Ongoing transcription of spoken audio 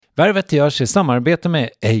Värvet görs i samarbete med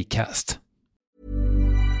Acast.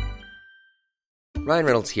 Ryan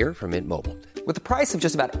Reynolds here from Mint Mobile. With the price of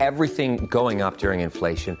just about everything going up during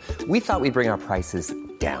inflation, we thought we'd bring our prices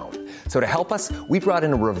down. So to help us, we brought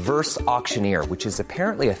in a reverse auctioneer, which is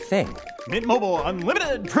apparently a thing. Mint Mobile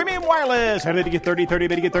Unlimited Premium Wireless. How to get 30, 30,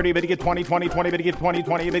 bit to get 30, bit to get 20, 20, 20, bit to get 20,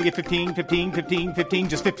 20, bit to get 15, 15, 15, 15,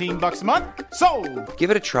 just $15 a month? Sold!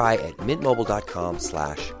 Give it a try at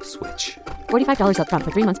mintmobile.com/switch. $45 up front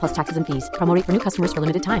for 3 months plus taxes and fees. Promo rate for new customers for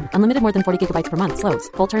limited time. Unlimited more than 40 gigabytes per month.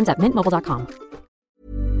 Slows full terms at mintmobile.com.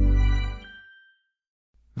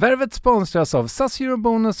 Värvet sponsras av SAS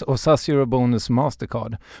Eurobonus och SAS Eurobonus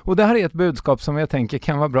Mastercard. Och det här är ett budskap som jag tänker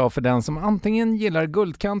kan vara bra för den som antingen gillar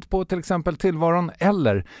guldkant på till exempel tillvaron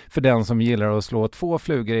eller för den som gillar att slå 2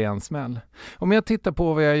 flugor i en smäll. Om jag tittar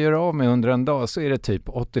på vad jag gör av med under en dag så är det typ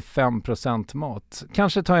 85% mat.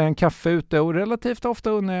 Kanske tar jag en kaffe ute och relativt ofta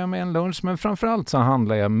unnar jag mig en lunch, men framförallt så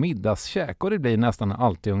handlar jag middagskäk och det blir nästan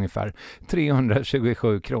alltid ungefär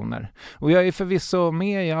 327 kronor. Och jag är förvisso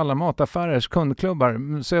med i alla mataffärers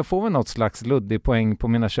kundklubbar så jag får väl något slags luddig poäng på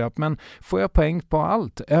mina köp, men får jag poäng på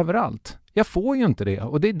allt, överallt? Jag får ju inte det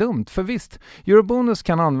och det är dumt, för visst, Eurobonus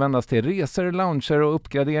kan användas till resor, lounger och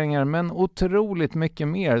uppgraderingar, men otroligt mycket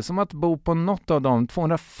mer, som att bo på något av de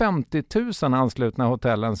 250 000 anslutna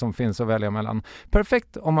hotellen som finns att välja mellan.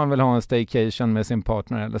 Perfekt om man vill ha en staycation med sin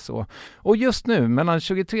partner eller så. Och just nu, mellan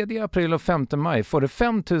 23 april och 5 maj, får du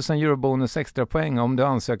 5 000 Eurobonus extra poäng om du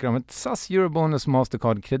ansöker om ett SAS Eurobonus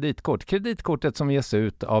Mastercard kreditkort. Kreditkortet som ges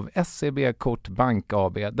ut av SEB Kort Bank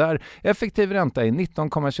AB, där effektiv ränta är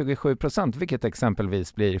 19,27%. Vilket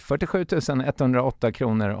exempelvis blir 47 108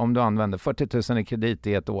 kronor om du använder 40 000 i kredit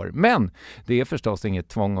i ett år. Men det är förstås inget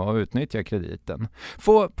tvång att utnyttja krediten.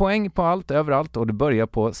 Få poäng på allt överallt och du börjar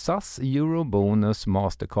på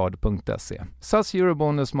saseurobonusmastercard.se.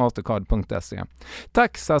 saseurobonusmastercard.se.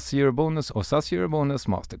 Tack SAS Eurobonus och SAS Eurobonus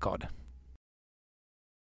Mastercard.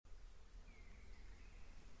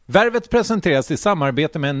 Värvet presenteras i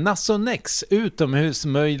samarbete med Nasonex,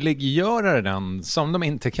 utomhusmöjliggöraren, som de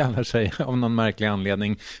inte kallar sig av någon märklig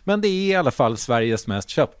anledning. Men det är i alla fall Sveriges mest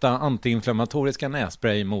köpta antiinflammatoriska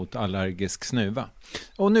nässpray mot allergisk snuva.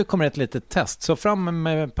 Och nu kommer ett litet test, så fram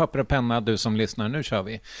med papper och penna du som lyssnar, nu kör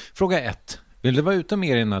vi. Fråga 1. Vill du vara ute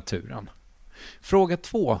mer i naturen? Fråga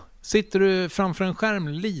 2. Sitter du framför en skärm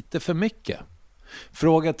lite för mycket?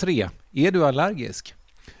 Fråga 3. Är du allergisk?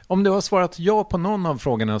 Om du har svarat ja på någon av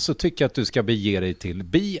frågorna så tycker jag att du ska bege dig till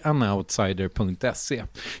beanoutsider.se.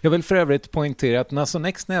 Jag vill för övrigt poängtera att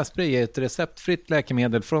Nasonex nässpray är ett receptfritt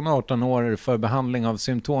läkemedel från 18 år för behandling av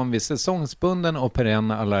symptom vid säsongsbunden och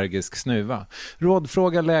perenn allergisk snuva.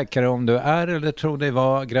 Rådfråga läkare om du är eller tror dig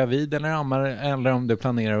vara gravid eller ammar, eller om du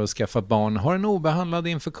planerar att skaffa barn, har en obehandlad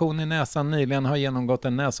infektion i näsan, nyligen har genomgått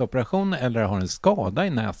en näsoperation eller har en skada i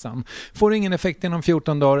näsan. Får ingen effekt inom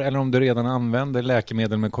 14 dagar eller om du redan använder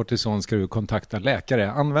läkemedel med kortison ska du kontakta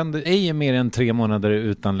läkare. Använd ej mer än 3 månader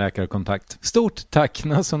utan läkarkontakt. Stort tack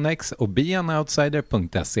Nasonex och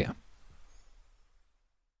beanoutsider.se.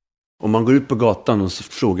 Om man går ut på gatan och så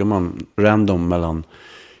frågar man random mellan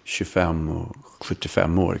 25 och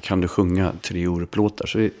 75 år, kan du sjunga 3 Orup-låtar?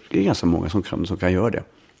 Så det är ganska många som kan göra det.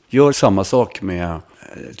 Gör samma sak med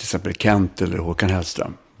till exempel Kent eller Håkan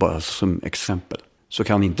Hellström, bara som exempel. Så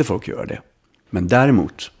kan inte folk göra det. Men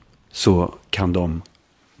däremot så kan de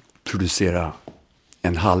producera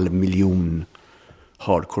 500 000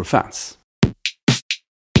 hardcore-fans.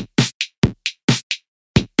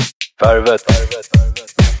 Värvet.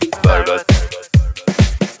 Värvet.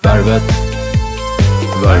 Värvet.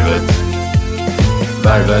 Värvet.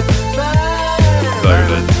 Värvet.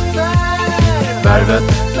 Värvet. Värvet.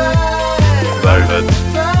 Värvet.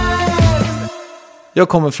 Jag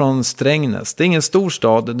kommer från Strängnäs. Det är ingen stor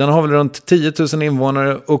stad. Den har väl runt 10 000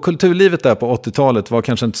 invånare och kulturlivet där på 80-talet var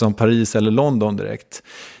kanske inte som Paris eller London direkt.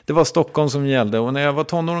 Det var Stockholm som gällde och när jag var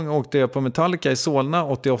tonåring åkte jag på Metallica i Solna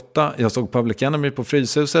 88. Jag såg Public Enemy på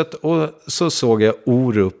Fryshuset och så såg jag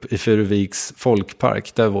Orup i Furuviks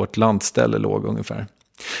folkpark där vårt landställe låg ungefär.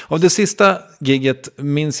 Av det sista gigget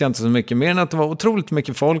minns jag inte så mycket mer än att det var otroligt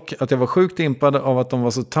mycket folk, att jag var sjukt impad av att de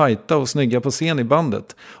var så tajta och snygga på scen i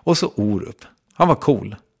bandet. Och så Orup. Han var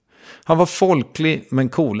cool. Han var folklig men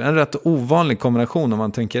cool. En rätt ovanlig kombination om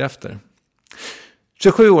man tänker efter.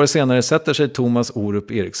 27 år senare sätter sig Thomas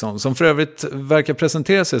Orup Eriksson, som för övrigt verkar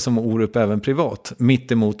presentera sig som Orup även privat,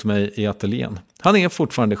 mitt emot mig i ateljén. Han är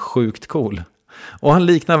fortfarande sjukt cool. Och han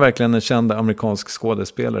liknar verkligen en känd amerikansk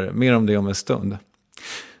skådespelare. Mer om det om en stund.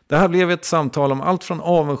 Det här blev ett samtal om allt från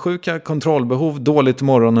avundsjuka, kontrollbehov, dåligt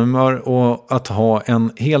morgonhumör och att ha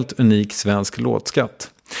en helt unik svensk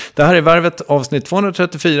låtskatt. Det här är Värvet avsnitt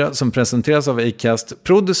 234 som presenteras av Acast,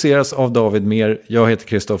 produceras av David Mer. Jag heter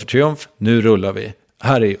Kristoffer Triumf. Nu rullar vi.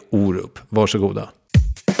 Här är Orup. Varsågoda.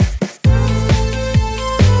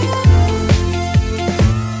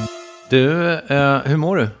 Du, hur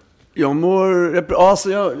mår du? Jag mår bra.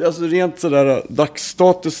 Alltså rent sådär,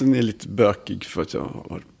 dagsstatusen är lite bökig för att jag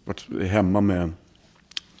har varit hemma med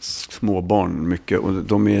småbarn mycket. Och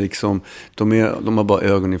de är liksom, de har bara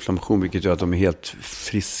ögoninflammation, vilket gör att de är helt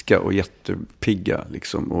friska och jättepigga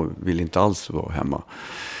liksom, och vill inte alls vara hemma.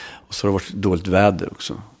 Och så har det varit dåligt väder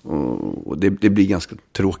också. Och det blir ganska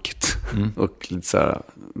tråkigt. Och lite såhär,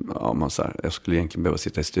 jag skulle egentligen behöva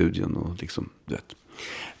sitta i studion och liksom, du vet.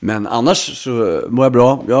 Men annars så mår jag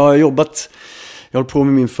bra. Jag har hållit på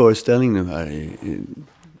med min föreställning nu här i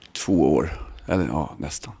 2 år. Eller ja,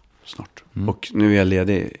 nästan snart. Och nu är jag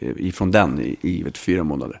ledig ifrån den i 4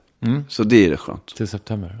 månader. Så det är det skönt. Till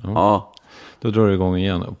september? Ja. Då drar du igång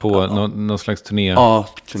igen på någon slags turné? Ja,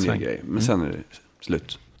 turnégrej. Men sen är det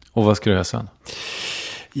slut. Och vad ska du göra sen?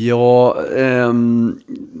 Ja,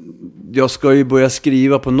 jag ska ju börja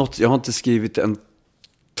skriva på något. Jag har inte skrivit en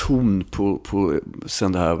ton på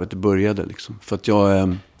sen det här började liksom. För att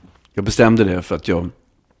jag bestämde det för att jag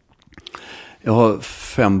har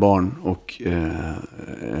 5 barn och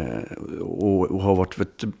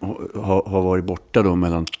har varit borta då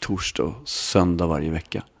mellan torsdag och söndag varje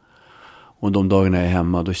vecka. Och de dagarna jag är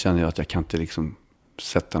hemma, då känner jag att jag kan inte liksom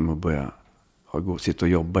sätta mig och börja sitta och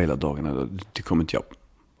jobba hela dagarna. Det kommer inte jag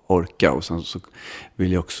orka. Och sen så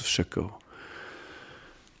vill jag också försöka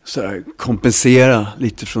så här, kompensera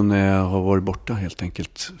lite från när jag har varit borta helt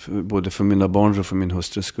enkelt. Både för mina barn och för min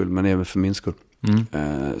hustrus skull, men även för min skull.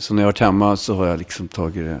 Så när jag har varit hemma så har jag liksom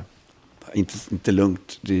tagit det inte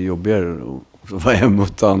lugnt. Det är jobbigare att vara hemma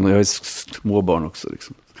utan. Jag har små barn också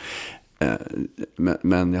liksom.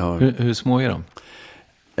 Men jag har... Hur små är de?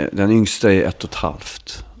 Den yngsta är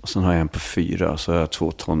 1,5. Och sen har jag en på 4. Så har jag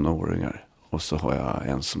 2 tonåringar. Och så har jag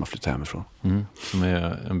en som har flyttat hemifrån. Som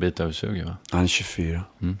är en bit över 20, va? Han är 24.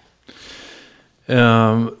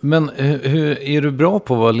 Men hur är du bra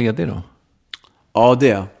på att vara ledig då? Ja, det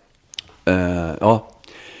är ja,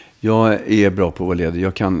 jag är bra på att vara ledig.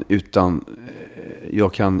 Jag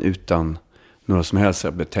kan utan några som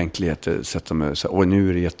helst betänkligheter sätta mig och säga, nu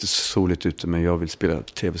är det jättesoligt ute men jag vill spela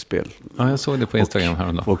tv-spel. Ja, jag såg det på Instagram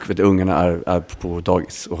häromdagen. Och ungarna är på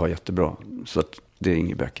dagis och har jättebra. Så att det är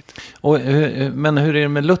inget bökigt. Men hur är det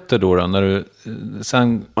med Luther då när du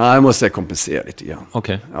sen... Ja, jag måste kompensera lite grann.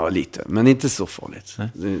 Okej. Ja, lite. Men inte så farligt.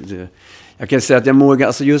 Jag kan säga att jag mår...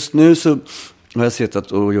 Alltså just nu så har jag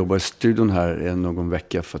suttit och jobbat i studion här någon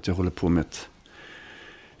vecka för att jag håller på med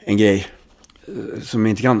en grej som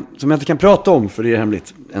jag inte kan prata om för det är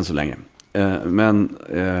hemligt än så länge.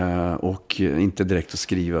 Och inte direkt att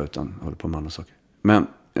skriva utan håller på med andra saker. Men,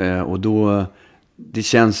 och då... Det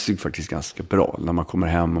känns ju faktiskt ganska bra när man kommer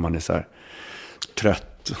hem och man är så här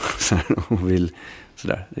trött och vill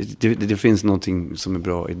sådär. Det finns någonting som är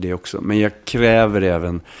bra i det också. Men jag kräver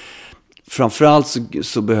även, framförallt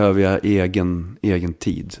så behöver jag egen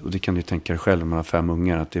tid. Och det kan du tänka dig själv om man har 5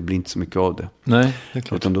 ungar, att det blir inte så mycket av det. Nej, det är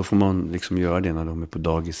klart. Utan då får man liksom göra det när de är på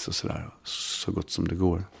dagis och sådär. Så gott som det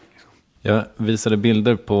går. Jag visade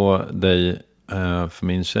bilder på dig för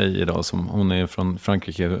min tjej idag, som hon är från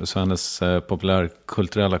Frankrike, så hennes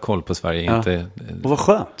populärkulturella koll på Sverige inte... Och vad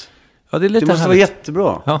skönt. Ja, det är lite det måste härligt. Vara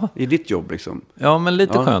jättebra i ditt jobb liksom. Ja, men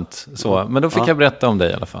lite skönt så. Men då fick jag berätta om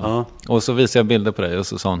dig i alla fall. Och så visade jag bilder på dig och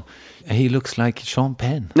så sa hon, he looks like Sean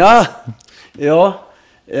Penn. Jag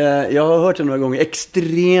har hört det några gånger.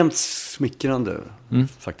 Extremt smickrande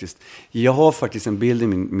faktiskt. Jag har faktiskt en bild i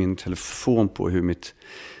min telefon på hur mitt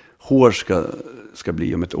hår ska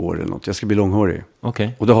bli om ett år eller något. Jag ska bli långhårig.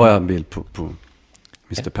 Okej. Och då har jag en bild på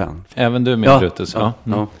Mr. Penn. Även du med Brutus? Ja.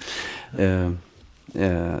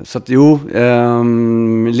 Så att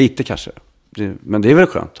lite kanske. Men det är väl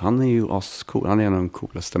skönt. Han är ju ascool. Han är en av de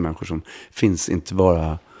coolaste människor som finns. Inte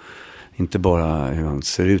bara hur han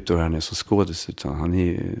ser ut och hur han är som skådis, utan han är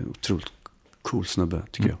ju otroligt cool snubbe,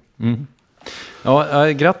 tycker jag.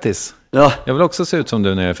 Ja, grattis. Ja. Jag vill också se ut som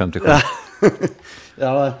du när jag är 57.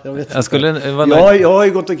 Ja, jag vet Jag har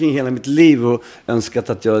ju gått omkring hela mitt liv och önskat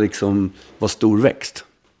att jag liksom var storväxt.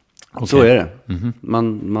 Okay. Så är det.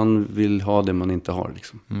 Man vill ha det man inte har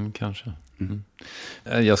liksom. Kanske.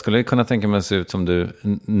 Jag skulle kunna tänka mig att se ut som du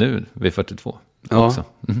nu vid 42. Ja. Också.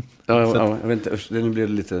 Jag vet inte, nu blir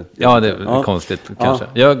det lite... Ja, det är konstigt kanske.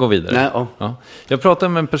 Jag går vidare. Nej, Jag pratade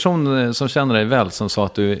med en person som känner dig väl, som sa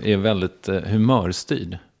att du är väldigt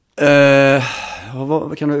humörstyrd.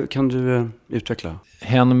 Kan du utveckla?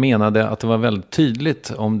 Hen menade att det var väldigt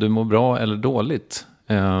tydligt om du mår bra eller dåligt.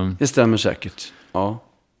 Det stämmer säkert, ja.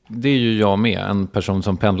 det är ju jag med, en person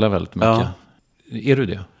som pendlar väldigt mycket. Ja. Är du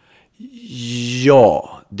det?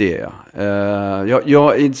 Ja, det är jag.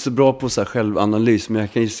 Jag är inte så bra på så här självanalys, men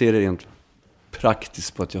jag kan ju se det rent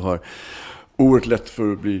praktiskt på att jag har oerhört lätt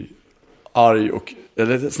för att bli arg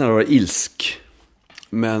eller snarare ilsk.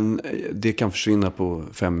 Men det kan försvinna på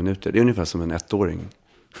 5 minuter. Det är ungefär som en 1-åring.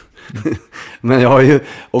 Men jag har ju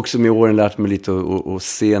också med åren lärt mig lite att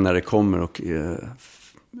se när det kommer och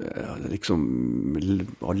liksom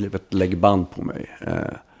lägga band på mig.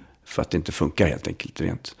 För att det inte funkar helt enkelt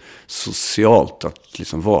rent socialt att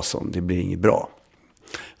liksom vara sån. Det blir inget bra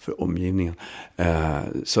för omgivningen.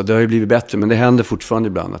 Så det har ju blivit bättre, men det händer fortfarande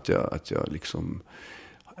ibland att jag liksom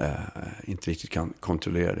inte riktigt kan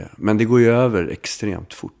kontrollera det. Men det går ju över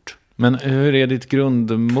extremt fort. Men hur är ditt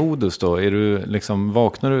grundmodus då?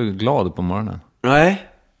 Vaknar du glad på morgonen? Nej.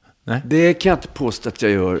 Nej. Det kan jag inte påstå att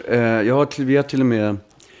jag gör. Vi har till och med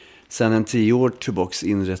sedan 10 år tillbaka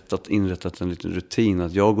inrättat en liten rutin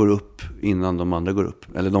att jag går upp innan de andra går upp.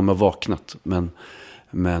 Eller de har vaknat, men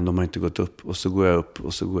de har inte gått upp. Och så går jag upp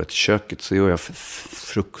och så går jag till köket, så gör jag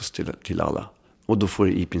frukost till alla. Och då får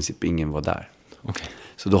i princip ingen vara där. Okay.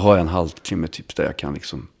 Så då har jag en halvtimme typ där jag kan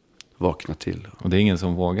liksom vakna till. Och det är ingen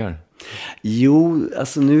som vågar? Jo,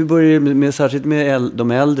 alltså nu börjar det särskilt med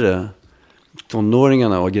de äldre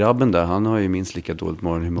tonåringarna, och grabben där, han har ju minst lika dåligt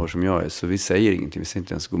morgonhumör som jag är. Så vi säger ingenting, vi säger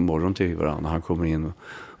inte ens god morgon till varandra. Han kommer in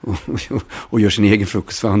och gör sin egen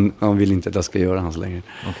frukost, för han vill inte att jag ska göra hans längre.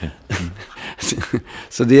 Okay.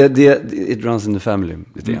 Så it runs in the family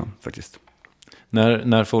lite grann faktiskt.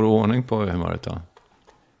 När får du ordning på humöret då?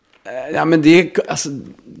 Ja, men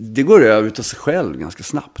det går över utav sig själv ganska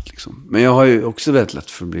snabbt liksom. Men jag har ju också väldigt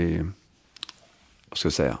lätt för att bli, vad ska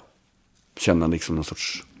jag säga, känna liksom någon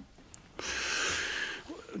sorts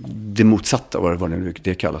det motsatta, vad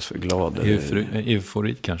det kallas för, glad.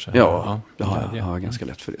 Eufori kanske? Ja, jag har ganska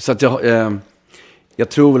lätt för det. Så att jag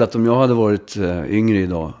tror väl att om jag hade varit yngre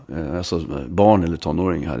idag, alltså barn eller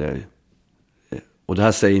tonåring, hade jag, och det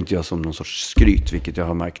här säger inte jag som någon sorts skryt, vilket jag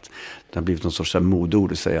har märkt, det har blivit någon sorts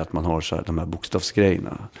modord att säga att man har så här, de här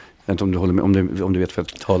bokstavsgrejerna. Jag vet inte om du håller med, om du vet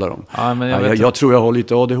vad jag talar om. Ja, men jag tror jag har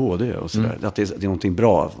lite ADHD och sådär. Att det är någonting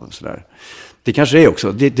bra och sådär. Det kanske är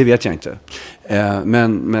också, det vet jag inte.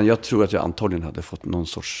 Men jag tror att jag antagligen hade fått någon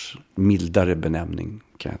sorts mildare benämning,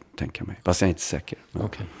 kan jag tänka mig. Fast jag är inte säker.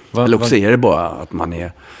 Okay. Eller också är det bara att man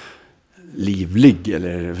är livlig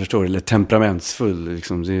eller, förstår du, eller temperamentsfull.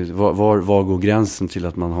 Liksom. Var går gränsen till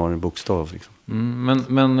att man har en bokstav? Liksom?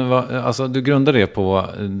 Alltså, du grundar det på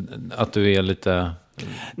att du är lite...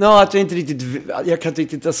 Att jag inte riktigt... Jag kan inte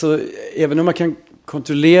riktigt... Alltså, även om man kan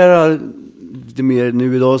kontrollera det mer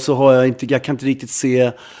nu idag, så har jag kan inte riktigt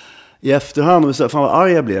se i efterhand och så, fan vad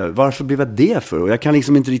arg jag blev. Varför blev jag det för? Och jag kan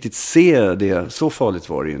liksom inte riktigt se det. Så farligt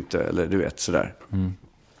var det ju inte. Eller du vet, sådär.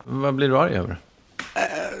 Vad blir du arg över?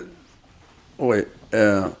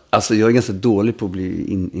 Alltså jag är ganska dålig på att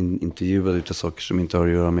bli intervjuad utav saker som inte har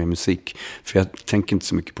att göra med musik. För jag tänker inte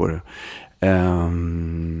så mycket på det.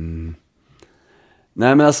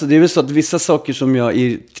 Nej, men alltså det är väl så att vissa saker som jag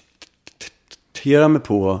irriterar mig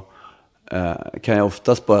på kan jag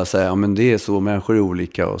oftast bara säga, ja men det är så, människor är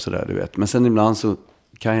olika och sådär, du vet. Men sen ibland så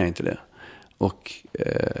kan jag inte det. Och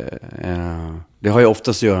det har ju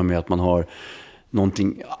oftast att göra med att man har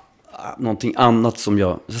någonting annat som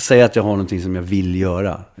jag säger, att jag har någonting som jag vill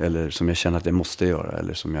göra, eller som jag känner att jag måste göra,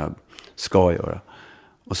 eller som jag ska göra,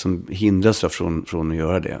 och som hindras jag från att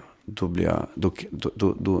göra det. Då blir jag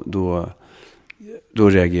då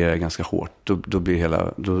reagerar jag ganska hårt. Då blir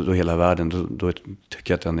hela världen, då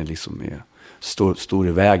tycker jag att den är liksom stor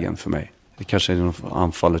i vägen för mig. Det kanske är någon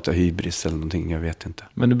anfall av hybris eller någonting, jag vet inte.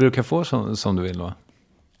 Men du brukar få som du vill, va?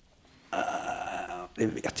 Det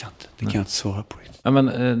vet jag inte. Det kan jag inte svara på. Ja, men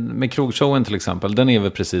med krogshowen till exempel, den är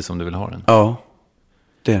väl precis som du vill ha den? Ja,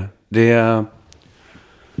 det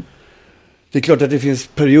är klart att det finns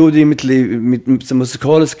perioder i mitt liv, mitt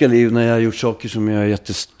musikaliska liv, när jag har gjort saker som jag är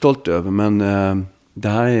jättestolt över. Men det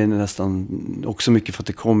här är nästan också mycket för att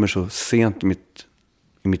det kommer så sent i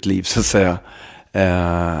mitt liv, så att säga.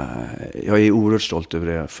 Jag är oerhört stolt över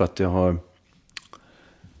det, för att jag har...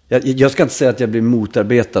 Jag ska inte säga att jag blev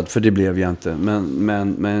motarbetad, för det blev jag inte.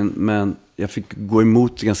 Men jag fick gå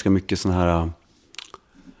emot ganska mycket såna här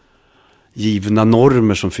givna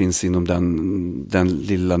normer som finns inom den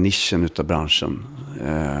lilla nischen utav branschen.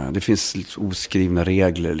 Det finns oskrivna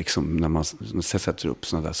regler liksom, när man sätter upp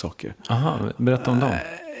såna där saker. Aha, berätta om dem.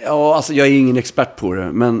 Ja, alltså jag är ingen expert på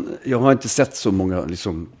det, men jag har inte sett så många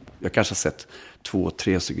liksom, jag kanske har sett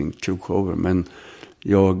 2-3 stycken krogshower, men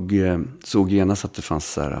jag såg genast att det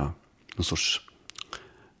fanns så här, någon sorts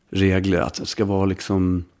regler, att det ska vara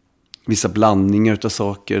liksom vissa blandningar utav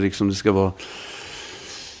saker. Liksom det ska vara...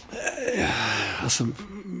 Alltså...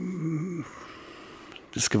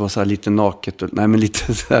 Det ska vara så här lite naket. Och,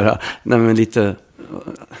 lite...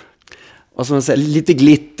 Vad ska man säga? Lite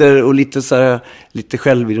glitter och lite så här... Lite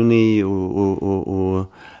självironi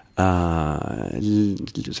och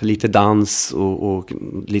lite dans och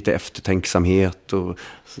lite eftertänksamhet och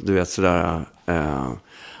du vet sådär.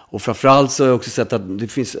 Och framförallt så har jag också sett att det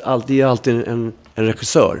finns alltid en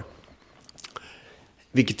regissör.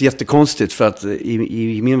 Vilket är jättekonstigt för att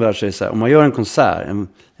i min värld så är det så här, om man gör en konsert,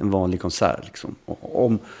 en vanlig konsert liksom,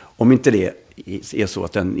 om inte det är så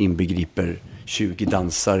att den inbegriper 20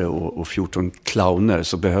 dansare och 14 clowner,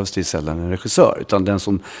 så behövs det sällan en regissör. Utan den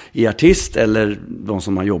som är artist eller de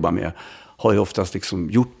som man jobbar med har ju oftast liksom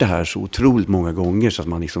gjort det här så otroligt många gånger så att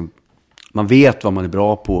man liksom, man vet vad man är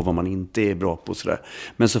bra på och vad man inte är bra på. Sådär.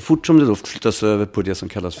 Men så fort som det då flyttas över på det som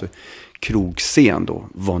kallas för krogscen då,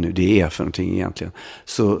 vad nu det är för någonting egentligen,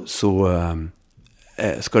 så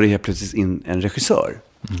ska det helt plötsligt in en regissör.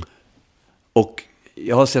 Mm. Och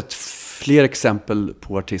jag har sett fler exempel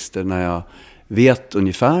på artister när jag vet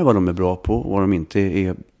ungefär vad de är bra på och vad de inte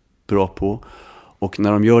är bra på. Och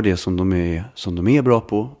när de gör det som de är bra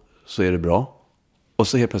på, så är det bra. Och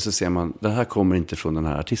så helt plötsligt ser man, det här kommer inte från den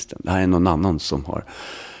här artisten. Det här är någon annan som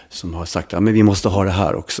har sagt, ja, men vi måste ha det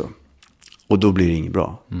här också. Och då blir det inget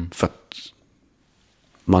bra. Mm. För att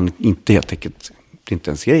man inte helt enkelt, det är inte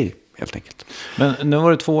ens grej helt enkelt. Men nu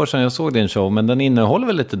var det 2 år sedan jag såg din show, men den innehåller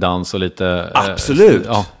väl lite dans och lite... Absolut.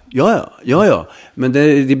 Ja. Men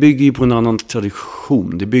det bygger ju på en annan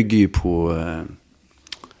tradition. Det bygger ju på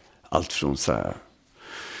allt från så här...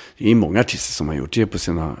 Det är många artister som har gjort det på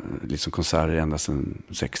sina liksom, konserter ända sedan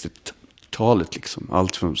 60-talet. Liksom.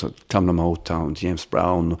 Allt från så, Tamla Motown, James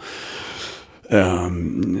Brown,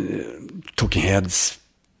 Talking Heads,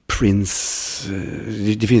 Prince.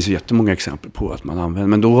 Det finns ju jättemånga exempel på att man använder.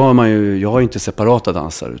 Men då har man ju, jag har ju inte separata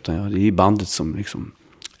dansare, utan det är ju bandet som liksom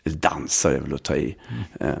dansar är väl att ta i.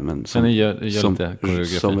 Men som lite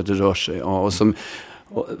koreografi. Som det rör sig. Ja,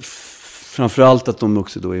 och framförallt att de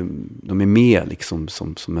också då de är med liksom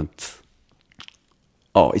som ett...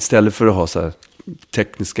 Ja, istället för att ha så här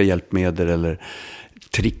tekniska hjälpmedel eller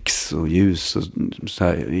tricks och ljus och så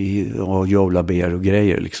här och jola-ber och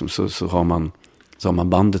grejer liksom, så har man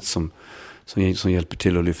bandet som hjälper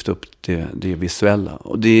till att lyfta upp det visuella.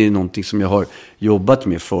 Och det är någonting som jag har jobbat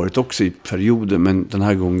med förut också i perioder, men den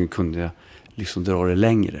här gången kunde jag liksom dra det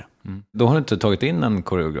längre. Mm. Då har du inte tagit in en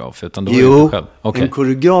koreograf, utan då är du själv? Okay. En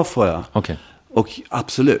koreograf har jag. Okay. Och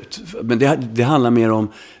absolut. Men det handlar mer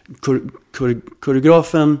om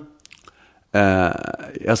koreografen.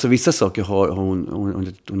 Alltså vissa saker har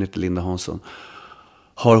hon heter Linda Hansson.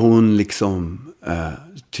 Har hon liksom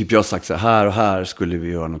typ jag har sagt så här och här skulle vi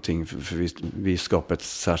göra någonting för vi skapar ett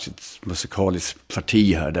särskilt musikaliskt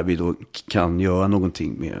parti här där vi då kan göra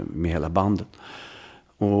någonting med hela bandet.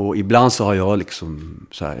 Och ibland så har jag liksom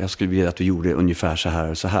så här, jag skulle vilja att vi gjorde ungefär så här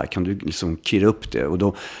och så här. Kan du liksom kirra upp det? Och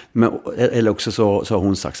då, eller också så har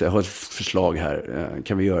hon sagt så här, jag har ett förslag här.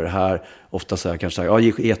 Kan vi göra det här? Ofta så här kanske säga, ja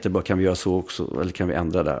jättebra, kan vi göra så också? Eller kan vi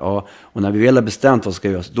ändra där? Ja. Och när vi väl har bestämt vad ska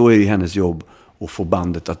göras, då är det hennes jobb att få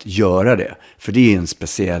bandet att göra det. För det är en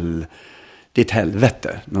speciell... Det är ett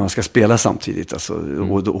helvete när man ska spela samtidigt. Alltså.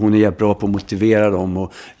 Och hon är jävligt bra på att motivera dem.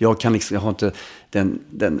 Och jag har inte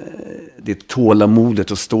det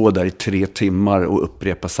tålamodet att stå där i 3 timmar och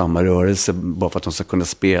upprepa samma rörelse bara för att de ska kunna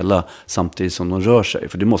spela samtidigt som de rör sig.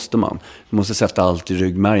 För det måste man. Du måste sätta allt i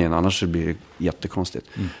ryggmärgen, annars så blir det jättekonstigt.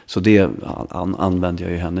 Mm. Så det använder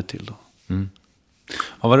jag ju henne till då. Mm.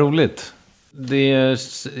 Ja, vad roligt. Det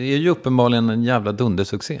är ju uppenbarligen en jävla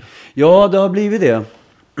dundersuccé. Ja, det har blivit det.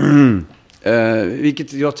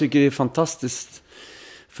 Vilket jag tycker är fantastiskt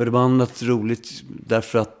förbannat roligt,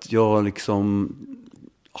 därför att jag liksom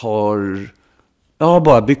har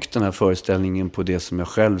bara byggt den här föreställningen på det som jag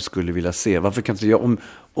själv skulle vilja se. Varför kan inte jag,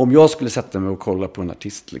 om jag skulle sätta mig och kolla på en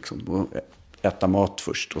artist liksom, och äta mat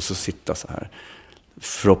först och så sitta så här,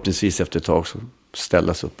 förhoppningsvis efter ett tag så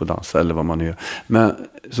ställas upp och dansa eller vad man nu gör, men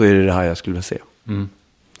så är det här jag skulle vilja se. Mm.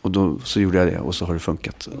 Och då så gjorde jag det och så har det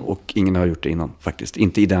funkat, och ingen har gjort det innan faktiskt,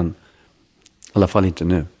 inte i den. I alla fall inte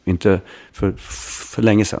nu. Inte för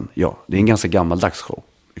länge sedan. Ja, det är en ganska gammaldags show.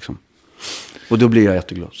 Liksom. Och då blir jag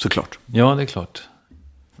jätteglad, såklart. Ja, det är klart.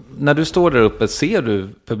 När du står där uppe, ser du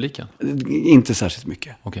publiken? Inte särskilt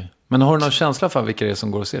mycket. Okay. Men har du någon känsla för vilka det är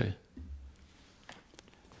som går och ser dig?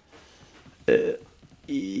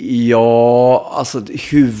 Ja, alltså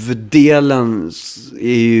huvuddelen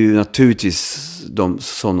är ju naturligtvis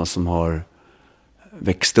sådana som har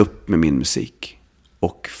växt upp med min musik.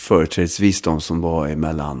 Och företrädesvis de som var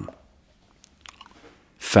mellan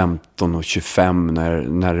 15 och 25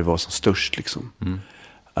 när det var som störst liksom.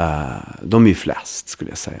 De är ju flest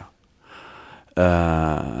skulle jag säga.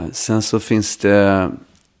 Sen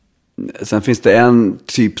finns det en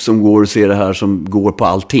typ som går och ser det här som går på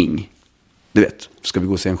allting. Du vet, ska vi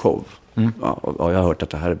gå och se en show? Ja, jag har hört att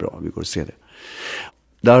det här är bra, vi går och ser det.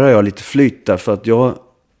 Där har jag lite flyt där för att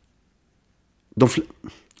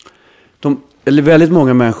eller väldigt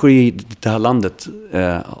många människor i det här landet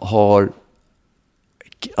har,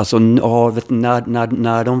 alltså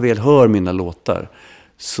när de väl hör mina låtar,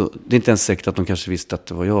 så det är inte ens säkert att de kanske visste att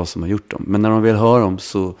det var jag som har gjort dem, men när de väl hör dem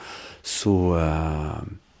så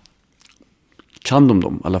kan de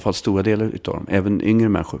dem, i alla fall stora delar utav dem, även yngre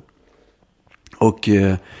människor. Och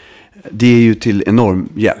det är ju till enorm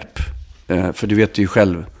hjälp, för du vet ju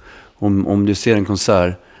själv, om du ser en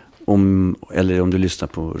konsert, eller om du lyssnar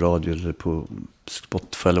på radio eller på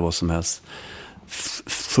Spotify eller vad som helst,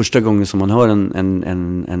 första gången som man hör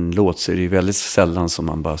en låt, så är det ju väldigt sällan som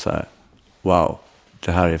man bara så här, wow,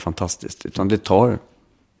 det här är fantastiskt, utan det tar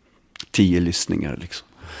 10 lyssningar liksom.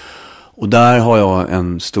 Och där har jag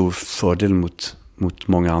en stor fördel mot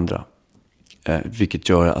många andra, vilket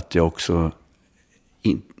gör att jag också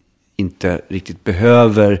inte riktigt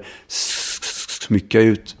behöver smycka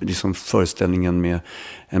ut liksom föreställningen med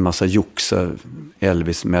en massa joxa,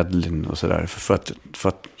 Elvis Medlin och sådär, för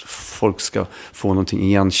att folk ska få någonting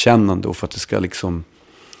igenkännande och för att det ska liksom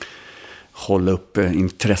hålla upp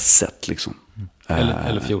intresset liksom.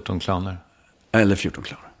 Eller 14 clowner. Eller 14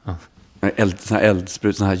 clowner.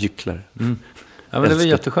 Eldsprut, såna här gycklar. Ja, men det är väl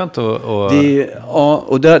jätteskönt att...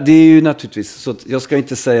 och det är ju naturligtvis, så att jag ska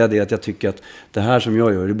inte säga det att jag tycker att det här som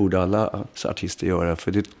jag gör, det borde alla artister göra,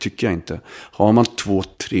 för det tycker jag inte. Har man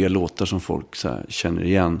 2-3 låtar som folk så här känner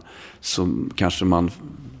igen, så kanske man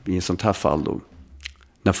i ett sånt här fall då,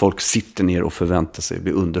 när folk sitter ner och förväntar sig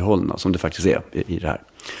bli underhållna, som det faktiskt är i det här,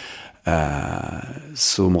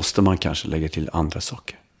 så måste man kanske lägga till andra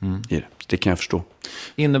saker i det. Det kan jag förstå.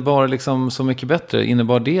 Innebar liksom Så mycket bättre,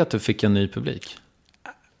 innebar det att du fick en ny publik?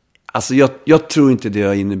 Alltså jag tror inte det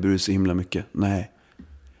har inneburit så himla mycket. Nej.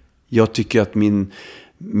 Jag tycker att min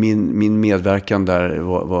medverkan där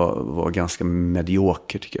var ganska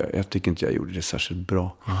medioker, tycker jag. Jag tycker inte jag gjorde det särskilt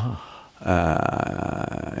bra.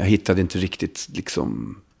 Jag hittade inte riktigt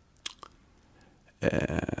liksom...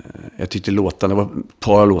 jag tyckte låtarna, ett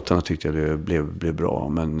par av låtarna tyckte jag blev bra,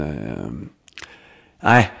 men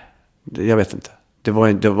nej, jag vet inte.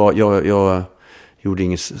 Jag gjorde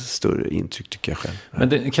inget större intryck, tycker jag själv.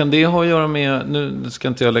 Men kan det ha att göra med, nu ska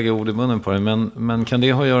inte jag lägga ord i munnen på dig, men kan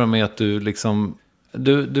det ha att göra med att du liksom,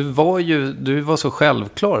 du var så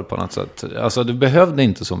självklar på något sätt? Alltså du behövde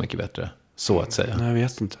inte Så mycket bättre, så att säga. Nej, jag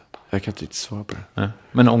vet inte. Jag kan inte riktigt svara på det. Nej.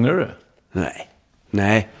 Men ångrar du det?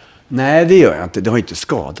 Nej, det gör jag inte. Det har inte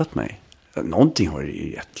skadat mig. Någonting har det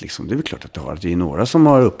gett liksom. Det är väl klart att det har. Det är några som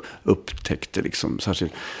har upptäckt det liksom,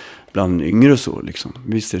 särskilt bland yngre och så liksom.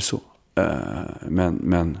 Visst är det så.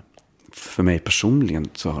 Men för mig personligen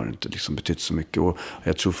så har det inte liksom betytt så mycket. Och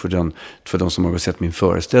jag tror för de som har sett min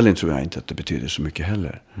föreställning, tror jag inte att det betyder så mycket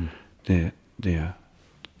heller. Det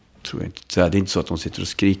tror jag inte. Så det är inte så att de sitter och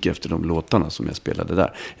skriker efter de låtarna som jag spelade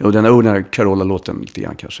där. Och den här Carola-låten lite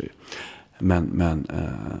grann kanske. Men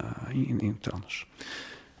inte annars.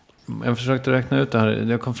 Jag försökte räkna ut det här.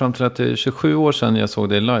 Jag kom fram till att det är 27 år sedan jag såg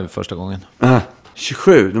dig live första gången.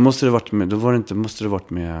 27? Då måste det varit med. Då var det inte, måste det varit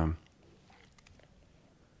med.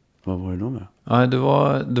 Vad var det då med? Ja,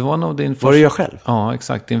 det var nog din första. Var det jag själv? Ja,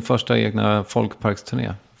 exakt. Din första egna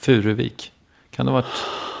folkparksturné. Furuvik. Kan det ha varit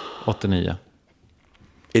 89?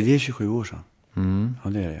 Är det 27 år sedan? Ja,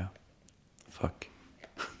 det är det, ja. Fuck.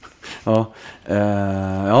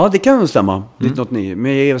 Ja, det kan nog stämma. 1989.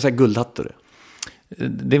 Men jag är så här guldhattare.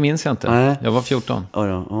 Det minns jag inte. Nej. Jag var 14.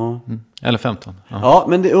 Ja. Eller 15. Ja,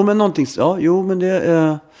 men någonting. Ja, men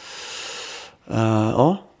det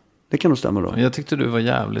ja, det kan nog stämma då. Jag tyckte du var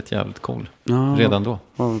jävligt cool. Redan då.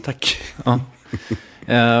 Ja, tack. Ja.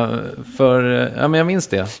 Men jag minns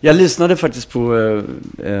det. Jag lyssnade faktiskt på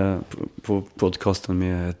podcasten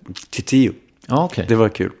med Titio. Ja, okej. Det var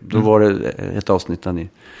kul. Då var det ett avsnitt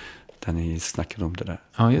där ni snackade om det där.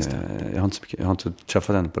 Ja, just det. Jag har inte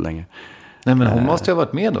träffat henne på länge. Nej, men hon måste ju ha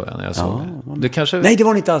varit med då när jag såg det. Nej, det var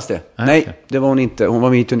hon inte alls det. Nej, det var hon inte. Hon var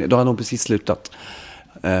med i turné. Då hade hon precis slutat.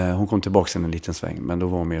 Hon kom tillbaka en liten sväng, men då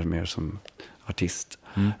var hon mer som artist.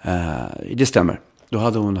 Det stämmer. Då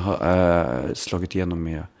hade hon slagit igenom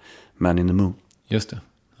med Man in the Moon. Just det.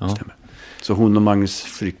 Ja. Det stämmer. Så hon och Magnus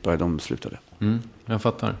Frykberg, de slutade. Jag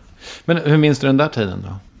fattar. Men hur minns du den där tiden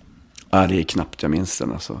då? Ja, det är knappt jag minns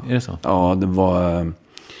den alltså. Är det så? Ja, det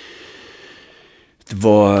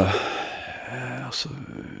var alltså,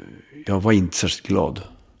 jag var inte särskilt glad.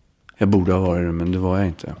 Jag borde ha varit det, men det var jag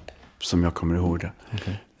inte. Som jag kommer ihåg det.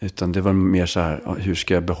 Okay. Utan det var mer så här, hur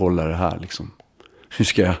ska jag behålla det här liksom? Hur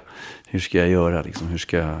ska jag göra liksom? Hur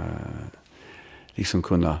ska jag liksom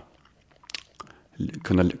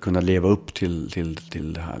kunna leva upp till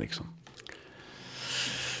det här liksom?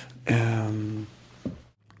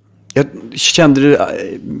 Jag kände det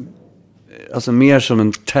alltså mer som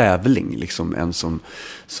en tävling liksom, än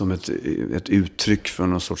som ett uttryck för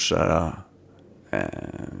någon sorts sådär,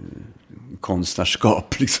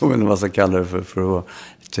 konstnärskap liksom, eller vad man ska kalla det för att vara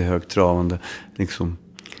lite högtravande liksom.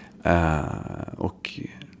 Och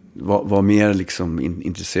var mer liksom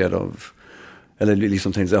intresserad av, eller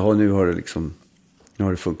liksom tänkte jag, nu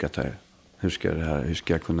har det funkat här. Hur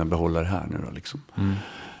ska jag kunna behålla det här nu då liksom?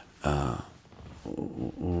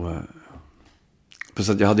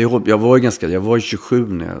 Så att jag var 27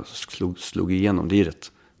 när jag slog igenom.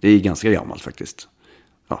 Det är ganska gammalt faktiskt.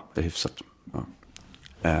 Ja, det är hyfsat. Ja.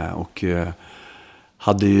 Och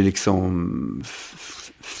hade ju liksom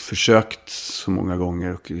försökt så många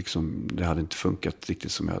gånger och liksom, det hade inte funkat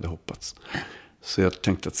riktigt som jag hade hoppats. Så jag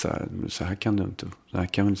tänkte att så här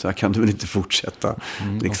kan du väl inte fortsätta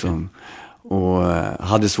liksom. Okay. Och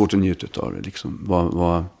hade svårt att njuta av det liksom.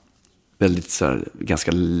 Var väldigt så här,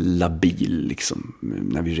 ganska labil liksom,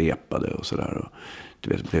 när vi repade och sådär. Och du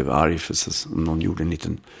vet, blev arg för om någon gjorde en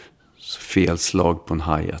liten felslag på en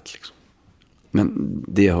hi-hat liksom. Men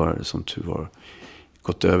det har som tur var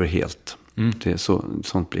gått över helt.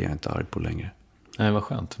 Sånt blir jag inte arg på längre. Nej, vad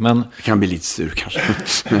skönt. Men jag kan bli lite sur kanske,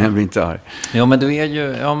 men jag blir inte arg. Ja, men du är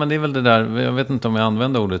ju, men det är väl det där, jag vet inte om jag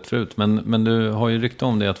använde ordet förut, men du har ju rykte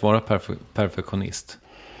om dig att vara perfektionist.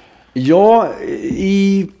 Ja,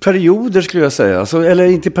 i perioder skulle jag säga. Alltså, eller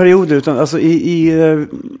inte i perioder, utan alltså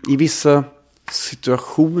i vissa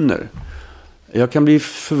situationer. Jag kan bli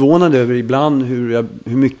förvånad över ibland hur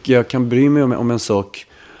mycket jag kan bry mig om en sak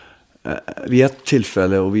vid ett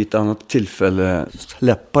tillfälle, och vid ett annat tillfälle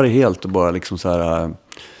släppa det helt och bara liksom så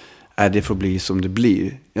här, det får bli som det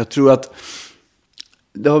blir. Jag tror att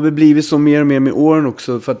det har väl blivit så mer och mer med åren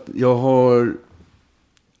också, för att jag har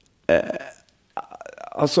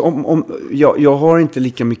alltså jag har inte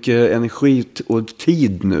lika mycket energi och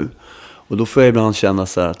tid nu, och då får jag ibland känna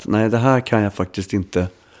så här att nej, det här kan jag faktiskt inte.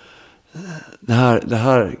 Det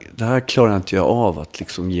här klarar inte jag av att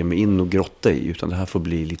liksom ge mig in och grotta i, utan det här får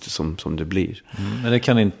bli lite som det blir. Men det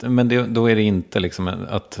kan inte, då är det inte liksom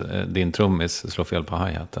att din trummis slår fel på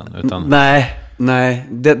hi-haten, utan nej,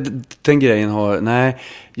 den grejen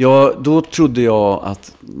har då trodde jag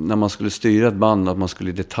att när man skulle styra ett band att man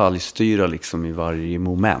skulle detaljstyra liksom i varje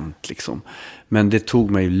moment liksom. Men det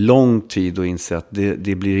tog mig lång tid att inse att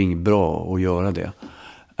det blir inget bra att göra det.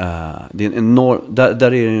 Det är en enorm, där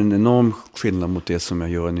är det en enorm skillnad mot det som jag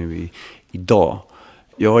gör nu idag.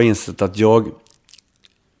 Jag har insett att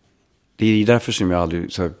det är därför som jag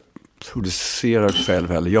aldrig så här producerar själv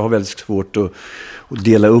heller. Jag har väldigt svårt att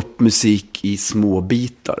dela upp musik i små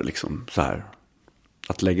bitar liksom, så här.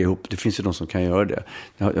 Att lägga ihop, det finns ju de som kan göra det.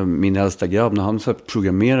 Min äldsta grabb, när han så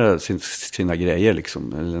programmerar sina grejer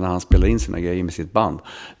liksom, eller när han spelar in sina grejer med sitt band,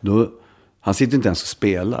 då han sitter inte ens och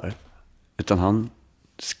spelar, utan han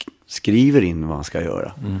skriver in vad han ska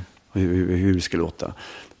göra och hur det ska låta.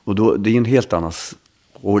 Och då, det är en helt annan,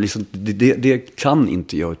 och liksom, det kan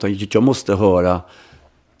inte jag, utan jag måste höra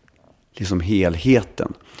liksom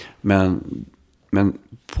helheten. Men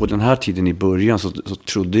på den här tiden i början så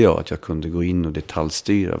trodde jag att jag kunde gå in och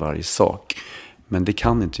detaljstyra varje sak. Men det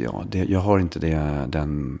kan inte jag. Jag har inte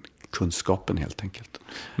den kunskapen helt enkelt.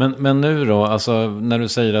 Men nu då, alltså när du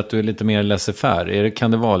säger att du är lite mer laissez-faire,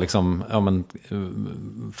 kan det vara liksom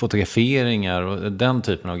fotograferingar och den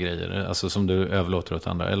typen av grejer, alltså som du överlåter åt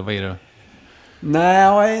andra, eller vad är det?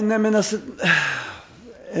 Nej men alltså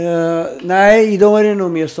nej, idag är det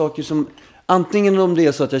nog mer saker som antingen om det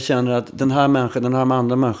är så att jag känner att den här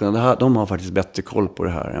andra människorna, de har faktiskt bättre koll på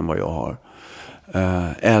det här än vad jag har.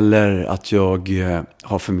 Eller att jag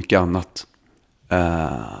har för mycket annat.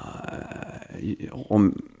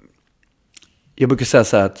 Jag brukar säga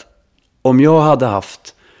så här att om jag hade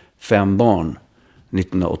haft 5 barn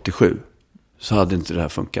 1987 så hade inte det här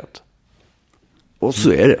funkat. Och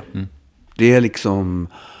så är det. Det är liksom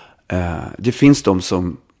det finns de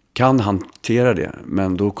som kan hantera det,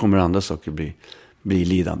 men då kommer andra saker bli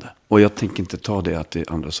lidande. Och jag tänker inte ta det att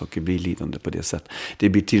andra saker blir lidande på det sättet. Det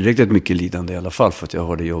blir tillräckligt mycket lidande i alla fall för att jag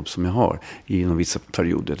har det jobb som jag har i vissa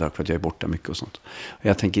perioder, därför att jag är borta mycket och sånt. Och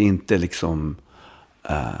jag tänker inte liksom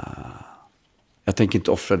jag tänker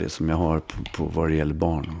inte offra det som jag har på vad det gäller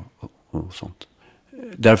barn och sånt.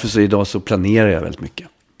 Därför så idag så planerar jag väldigt mycket.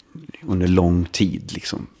 under lång tid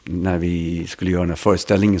liksom. När vi skulle göra den här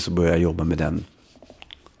föreställningen så började jag jobba med den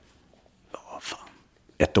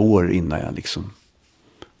 1 år innan jag liksom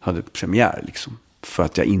hade premiär liksom. För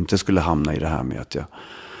att jag inte skulle hamna i det här med att jag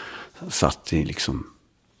satt i liksom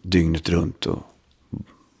dygnet runt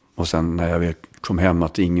och sen när jag kom hem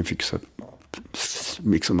att ingen fick så,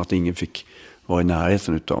 liksom att ingen fick vara i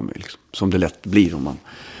närheten utav mig liksom. Som det lätt blir om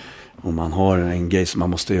man har en grej som man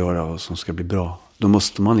måste göra och som ska bli bra. Då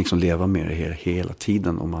måste man liksom leva med det hela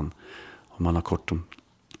tiden om man har kort om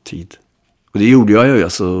tid. Och det gjorde jag ju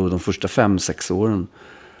alltså de första 5-6 åren.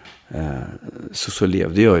 Så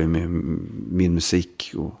levde jag ju med min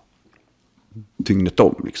musik och dygnet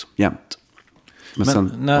om liksom, jämt. Men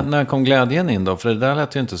sen, när kom glädjen in då? För det där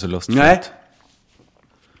lät ju inte så lustigt. Nej.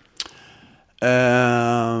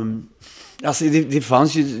 Alltså det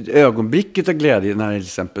fanns ju ögonblicket av glädje när till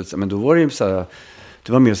exempel, men då var det ju så här,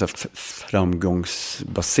 det var mer så här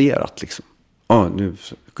framgångsbaserat liksom. Nu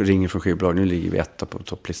ringer från skivbolag, nu ligger vi 1 på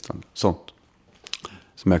topplistan. Sånt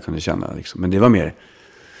som jag kunde känna liksom. Men det var mer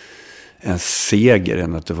en seger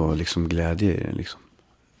än att det var liksom glädje liksom.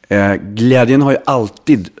 Glädjen har ju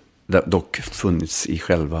alltid dock funnits i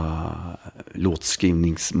själva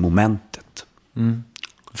låtskrivningsmomentet.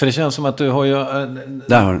 För det känns som att du har ju...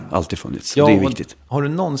 Där har den alltid funnits. Ja, det är viktigt. Har du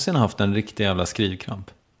någonsin haft en riktig jävla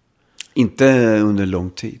skrivkramp? Inte under lång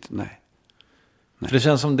tid, nej. För det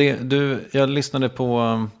känns som det... Jag lyssnade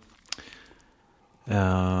på...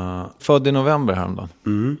 Född i november häromdagen.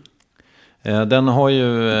 Den har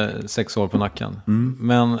ju 6 år på nacken.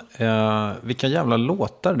 Men vilka jävla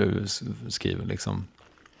låtar du skriver liksom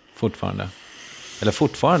fortfarande. Eller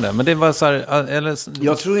fortfarande. Men det var så här... Eller...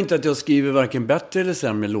 Jag tror inte att jag skriver varken bättre eller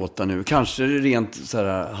sämre låtar nu. Kanske rent så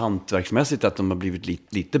här hantverksmässigt att de har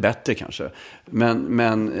blivit lite bättre kanske.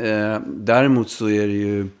 Men däremot så är det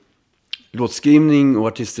ju... Låtskrivning och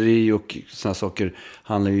artisteri och såna saker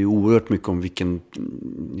handlar ju oerhört mycket om vilken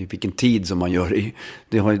tid som man gör i.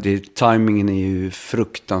 Timingen är ju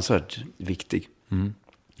fruktansvärt viktig.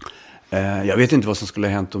 Jag vet inte vad som skulle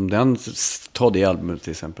ha hänt om ta det albumet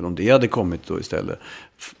till exempel, om det hade kommit då istället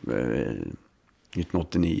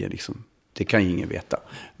 1989 liksom. Det kan ju ingen veta.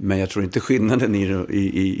 Men jag tror inte skillnaden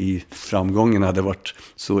i framgången hade varit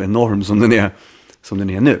så enorm som den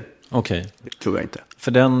är nu. Okej. Det tror jag inte.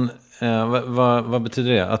 För den... vad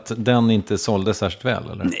betyder det? Att den inte sålde särskilt väl,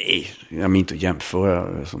 eller? Nej, jag menar inte att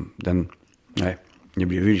jämföra. Nej, det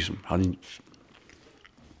blev ju liksom...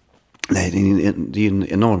 Nej, det är en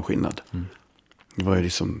enorm skillnad. Det var ju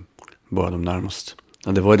liksom bara de närmast.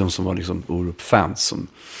 Ja, det var ju de som var liksom Orup-fans. Som,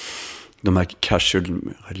 de här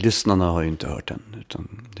casual-lyssnarna har ju inte hört den.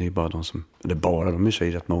 Utan det är bara de som... Eller bara, de är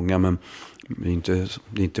ju rätt många. Men det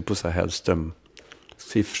är inte på så här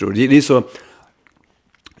Hellström-siffror. Det är så...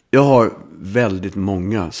 Jag har väldigt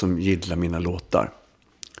många som gillar mina låtar.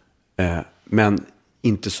 Men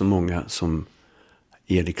inte så många som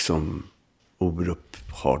är liksom Orup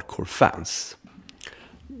hardcore fans.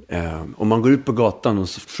 Om man går ut på gatan och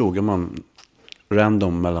så frågar man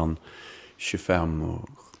random mellan 25 och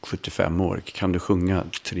 75 år. Kan du sjunga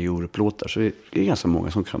 3 Orup-låtar? Så det är ganska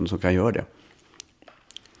många som kan göra det.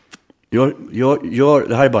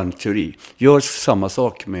 Det här är bara en teori. Gör samma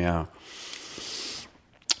sak med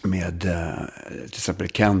till exempel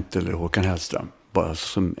Kent eller Håkan Hellström, bara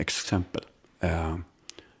som exempel,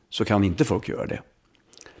 så kan inte folk göra det.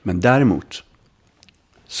 Men däremot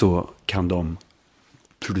så kan de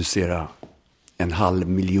producera 500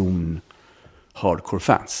 000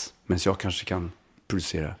 hardcore-fans, men jag kanske kan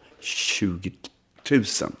producera 20 000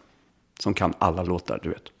 som kan alla låtar, du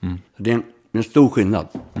vet. Det är en stor skillnad.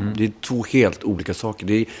 Det är 2 helt olika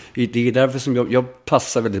saker. Det är därför som jag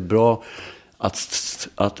passar väldigt bra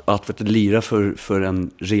att lira för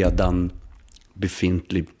en redan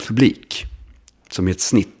befintlig publik som är ett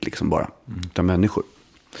snitt liksom bara av människor.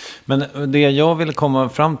 Men det jag ville komma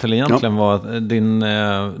fram till egentligen var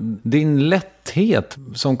din lätthet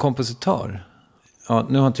som kompositör. Ja,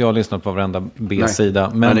 nu har inte jag lyssnat på varenda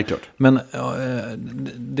B-sida. Men, det är klart. Men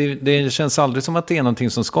det känns aldrig som att det är någonting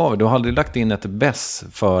som skaver. Du har aldrig lagt in ett bäss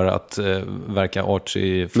för att verka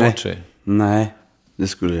artsy-fartsy. Nej, det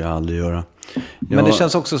skulle jag aldrig göra. Men det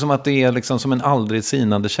känns också som att det är liksom som en aldrig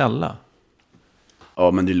sinande källa.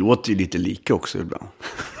 Ja, men det låter ju lite lika också ibland.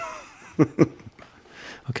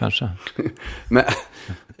 Ja, kanske. Men,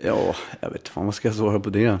 ja, jag vet inte, vad ska jag svara på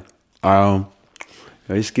det? Jag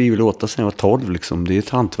har ju skrivit låtar sedan jag var 12 liksom. Det är ett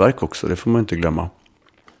hantverk också, det får man inte glömma.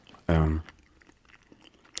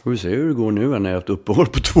 Får vi se hur det går nu när jag har haft uppehåll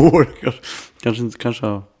på 2 år.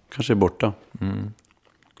 Kanske är borta.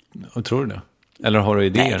 Och tror du det? Eller har du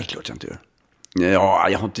idéer? Nej, det är klart jag inte gör. Ja,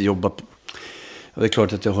 jag har inte jobbat det är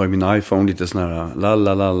klart att jag har i min iPhone lite såna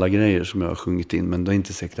här la grejer som jag har sjungit in. Men det är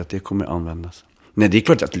inte säkert att det kommer användas. Nej, det är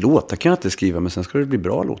klart att låtar kan jag inte skriva. Men sen ska det bli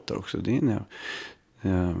bra låtar också. Det är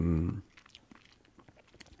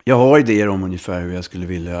jag har idéer om ungefär hur jag skulle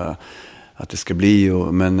vilja att det ska bli.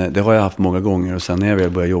 Men det har jag haft många gånger. Och sen när jag väl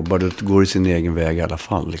börjar jobba, då går det sin egen väg i alla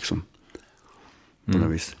fall liksom.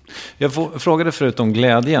 Jag frågade förut om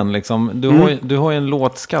glädjen. Liksom. Du har ju en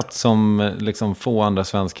låtskatt som liksom få andra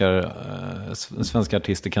svenska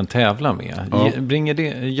artister kan tävla med. Ja.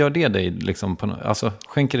 Gör det dig liksom alltså,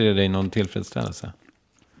 skänker det dig någon tillfredsställelse?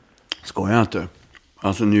 Ska jag inte.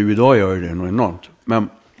 Alltså nu idag gör jag det nog enormt. Men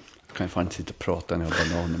jag kan fan inte sitta och prata när jag har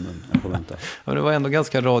bananer. Men jag får vänta. Ja, det var ändå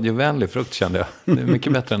ganska radiovänlig frukt kände jag. Det är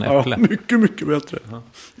mycket bättre än äpple. Ja, mycket, mycket bättre. Ja.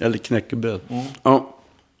 Eller knäckebröd. Ja.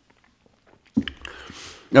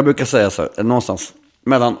 Jag brukar säga så här, någonstans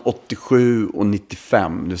mellan 87 och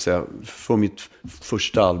 95, det vill säga från mitt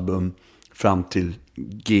första album fram till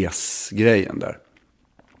GES-grejen där.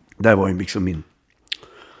 Där var ju liksom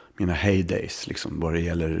mina heydays, liksom, vad det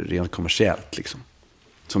gäller rent kommersiellt, liksom.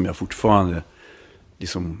 Som jag fortfarande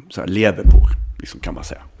liksom, så här, lever på, liksom, kan man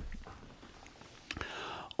säga.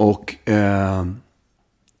 Och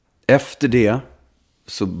efter det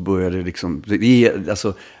så började det liksom,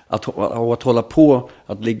 alltså att hålla på,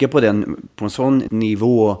 att ligga på en sån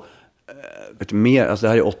nivå, mer, alltså det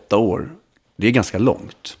här är 8 år, det är ganska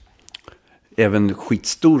långt. Även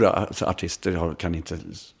skitstora artister kan inte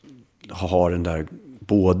ha den där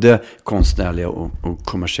både konstnärliga och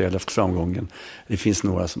kommersiella framgången. Det finns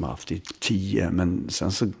några som har haft i 10, men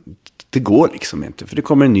sen så det går liksom inte, för det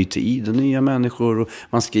kommer en ny tid och nya människor och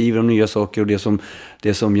man skriver om nya saker, och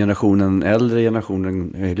det som äldre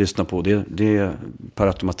generationen lyssnar på, det per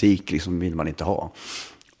automatik liksom vill man inte ha.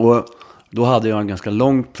 Och då hade jag en ganska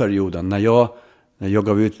lång period när jag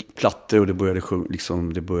gav ut plattor och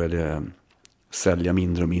det började sälja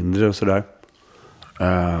mindre och mindre och sådär.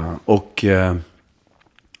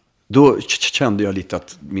 Då kände jag lite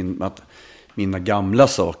att mina gamla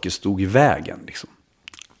saker stod i vägen liksom.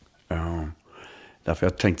 Därför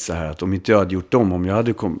jag tänkte så här att om inte jag hade gjort dem, om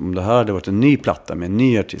det här hade varit en ny platta med en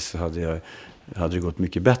ny artist, så hade det gått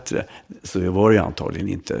mycket bättre. Så det var ju antagligen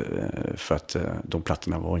inte, för att de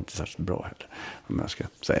plattorna var inte särskilt bra heller, om jag ska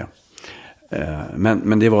säga.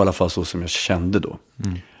 Men det var i alla fall så som jag kände då.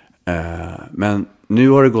 Men nu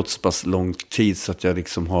har det gått så pass lång tid så att jag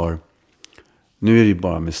liksom nu är det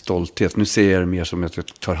bara med stolthet. Nu ser jag det mer som att jag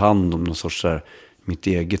tar hand om någon sorts här, mitt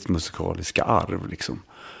eget musikaliska arv liksom.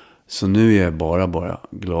 Så nu är jag bara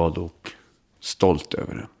glad och stolt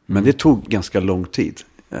över det. Men det tog ganska lång tid.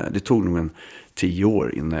 Det tog nog 10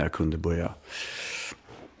 år innan jag kunde börja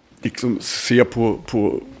liksom se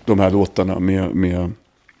på de här låtarna med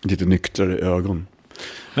lite nyktrare ögon.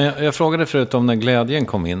 Men jag frågade förut om när glädjen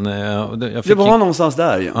kom in. Det var någonstans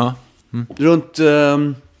där igen. Ja. Runt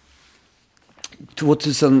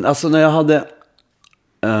 2000, alltså när jag hade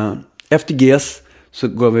efter GES så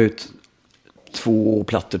gav vi ut 2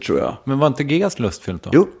 plattor tror jag. Men var inte GES lustfyllt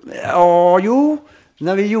då? Jo,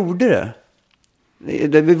 när vi gjorde det.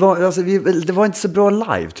 Det var inte så bra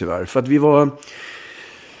live tyvärr, för att vi var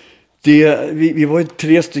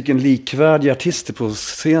 3 stycken likvärdiga artister på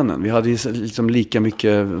scenen. Vi hade liksom lika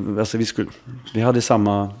mycket, alltså vi hade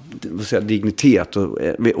samma dignitet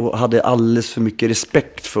och hade alldeles för mycket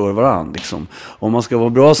respekt för varandra liksom. Om man ska vara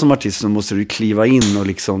bra som artist så måste du kliva in och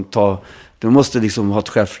liksom du måste liksom ha ett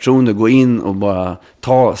självförtroende, gå in och bara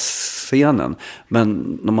ta scenen.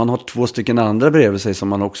 Men när man har 2 stycken andra bredvid sig som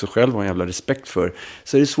man också själv har en jävla respekt för,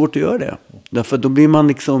 så är det svårt att göra det. Därför då blir man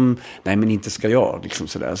liksom, nej men inte ska jag, liksom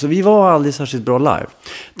sådär. Så vi var aldrig särskilt bra live.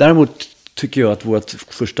 Däremot tycker jag att vårt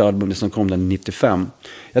första album som kom den 95,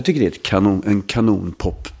 jag tycker det är en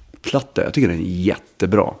kanonpopplatta. Jag tycker den är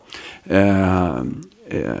jättebra.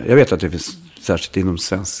 Jag vet att det finns, särskilt inom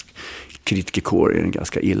svensk kritikerkår, är den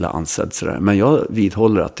ganska illa ansedd sådär. Men jag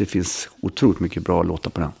vidhåller att det finns otroligt mycket bra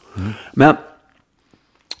låtar på den. Men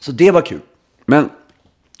så det var kul. Men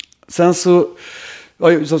sen så,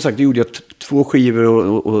 som sagt, gjorde jag 2 skivor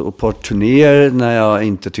och ett par turnéer när jag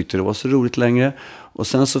inte tyckte det var så roligt längre. Och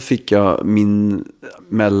sen så fick jag min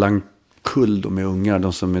mellankull med ungar,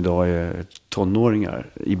 de som idag är tonåringar,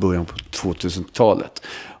 i början på 2000-talet.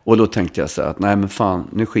 Och då tänkte jag så här att nej men fan,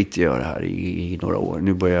 nu skiter jag det här i några år.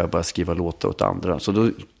 Nu börjar jag bara skriva låtar åt andra.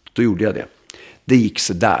 Så då gjorde jag det. Det gick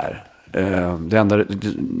så där.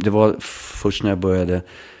 Det var först när jag började,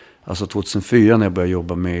 alltså 2004 när jag började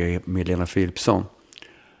jobba med Lena Philipsson,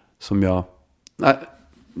 som jag,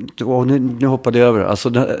 nu hoppade jag över. Alltså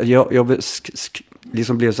jag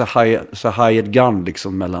liksom blev så hired gun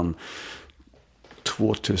liksom mellan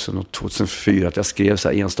 2000 och 2004 att jag skrev så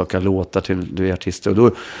här enstaka låtar till artister. Och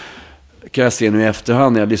då kan jag se nu i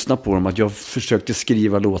efterhand när jag lyssnar på dem att jag försökte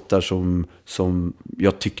skriva låtar som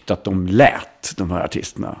jag tyckte att de lät, de här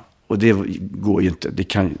artisterna. Och det går ju inte.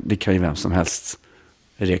 Det kan ju vem som helst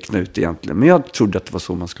räkna ut egentligen. Men jag trodde att det var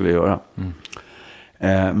så man skulle göra.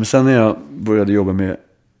 Men sen när jag började jobba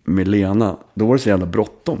med Lena, då var det så jävla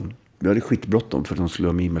bråttom. Vi hade skitbråttom för att de skulle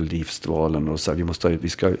vara med i Melodifestivalen och så här, vi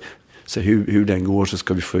ska se hur den går, så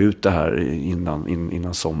ska vi få ut det här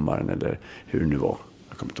innan sommaren eller hur det nu var.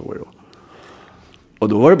 Jag kommer inte ihåg det. Och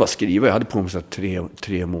då var det bara skriva. Jag hade på mig så här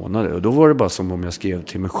 3 månader och då var det bara som om jag skrev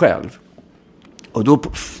till mig själv. Och då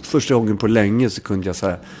första gången på länge så kunde jag så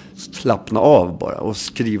här slappna av bara och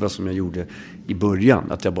skriva som jag gjorde i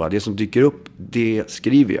början. Att jag bara, det som dyker upp, det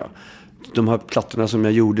skriver jag. De här plattorna som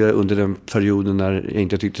jag gjorde under den perioden när jag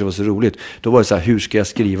inte tyckte det var så roligt, då var det så här, hur ska jag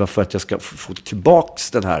skriva för att jag ska få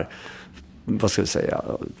tillbaks den här, vad ska jag säga,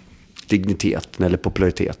 digniteten eller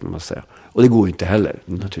populariteten, man säger. Och det går ju inte heller,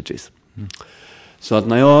 naturligtvis. Så att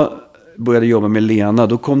när jag började jobba med Lena,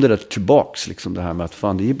 då kom det där tillbaks liksom, det här med att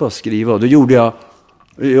fan, det är bara att skriva. Och då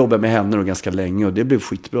jobbade med henne då ganska länge och det blev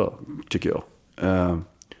skitbra, tycker jag.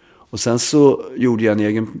 Och sen så gjorde jag en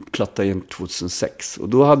egen platta igen 2006 och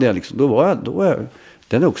då hade jag liksom, då var jag,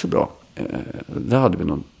 den är också bra. Där hade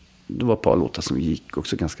vi det var ett par låtar som gick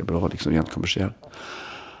också ganska bra liksom, rent kommersiellt.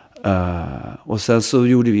 Och sen så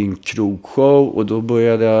gjorde vi en krogshow och då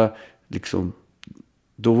började jag liksom,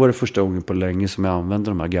 då var det första gången på länge som jag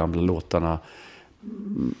använde de här gamla låtarna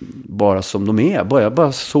bara som de är. Jag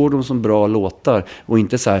bara såg dem som bra låtar och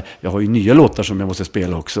inte så här, jag har ju nya låtar som jag måste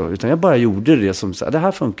spela också, utan jag bara gjorde det som så här, det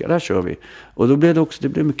här funkar, det här kör vi. Och då blev det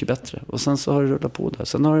blev mycket bättre. Och sen så har det rullat på där.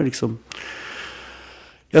 Sen har det liksom,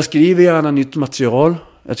 jag skriver gärna nytt material.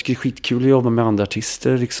 Jag tycker det är skitkul att jobba med andra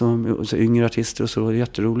artister, liksom, yngre artister och så, det är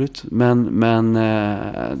jätteroligt. Men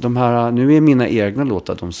de här, nu är mina egna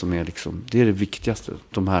låtar de som är liksom, det är det viktigaste.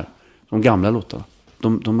 De gamla låtarna,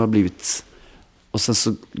 de har blivit, och sen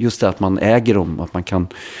så just det att man äger dem, att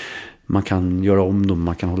man kan göra om dem,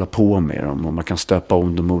 man kan hålla på med dem och man kan stöpa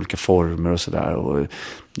om dem i olika former och sådär. Och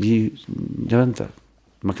jag vet inte,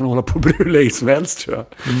 man kan hålla på och hur länge som helst, tror jag.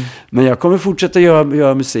 Men jag kommer fortsätta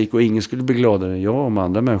göra musik och ingen skulle bli gladare än jag om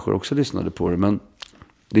andra människor också lyssnade på det. Men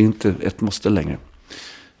det är inte ett måste längre.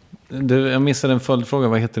 Jag missade en följdfråga.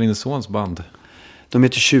 Vad heter din sons band? De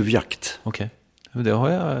heter Tjuvjakt. Okej. Det har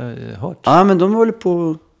jag hört. Ja, men de håller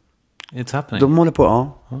på. It's happening. De håller på,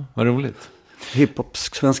 ja. Vad roligt. Hiphop,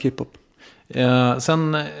 svensk hiphop.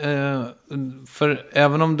 För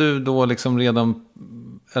även om du då liksom redan,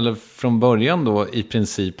 eller från början då i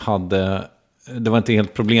princip hade, det var inte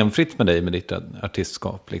helt problemfritt med dig med ditt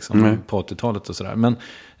artistskap liksom, på 80-talet och sådär. Men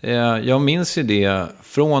jag minns ju det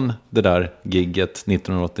från det där gigget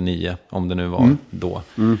 1989, om det nu var då.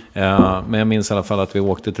 Men jag minns i alla fall att vi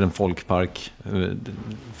åkte till en folkpark,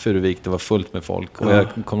 Furuvik, det var fullt med folk. Och jag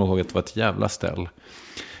kommer ihåg att det var ett jävla ställ.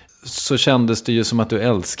 Så kändes det ju som att du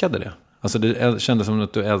älskade det. Alltså det kändes som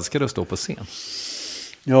att du älskade att stå på scen.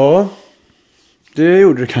 Ja, det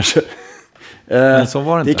gjorde det kanske. Men så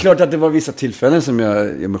var det inte. Det är klart att det var vissa tillfällen som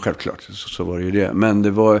men självklart så var det ju det. Men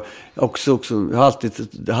det var också jag har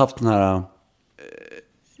alltid haft den här,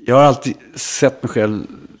 jag har alltid sett mig själv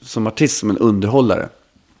som artist som en underhållare.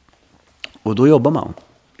 Och då jobbar man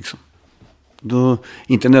liksom. Då,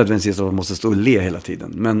 inte nödvändigtvis att man måste stå och le hela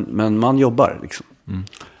tiden, men man jobbar liksom.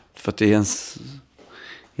 För att det är ens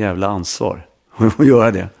jävla ansvar att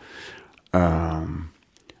göra det.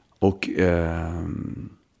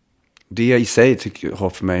 Det i sig har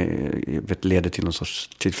för mig leder till någon sorts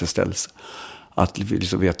tillfredsställelse. Att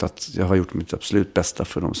liksom veta att jag har gjort mitt absolut bästa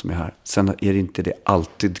för de som är här. Sen är det inte det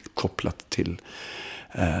alltid kopplat till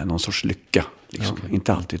någon sorts lycka. Liksom. Okay.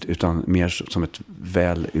 Inte alltid, utan mer som ett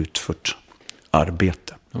väl utfört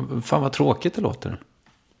arbete. Fan vad tråkigt det låter.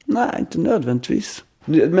 Nej, inte nödvändigtvis.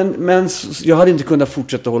 Men jag hade inte kunnat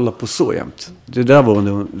fortsätta hålla på så jämt. Det där var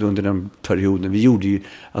under den perioden. Vi gjorde ju,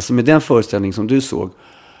 alltså med den föreställning som du såg,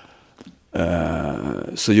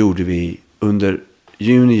 så gjorde vi under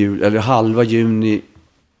juli, eller halva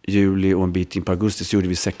juli och en bit in på augusti, så gjorde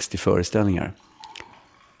vi 60 föreställningar.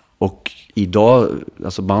 Och idag,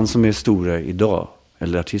 alltså band som är stora idag,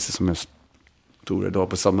 eller artister som är stora idag,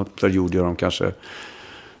 på samma period gör de kanske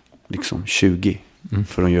liksom 20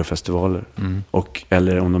 för de gör festivaler. Och,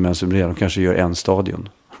 eller om de ens blir, de kanske gör en stadion.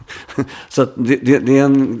 Så att det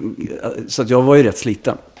är så att jag var ju rätt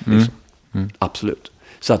sliten liksom. Absolut.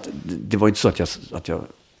 Så att det var inte så att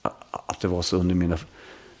det var så under mina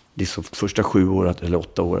liksom första 7 år eller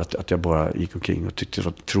 8 år att jag bara gick omkring och tyckte det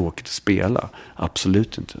var tråkigt att spela.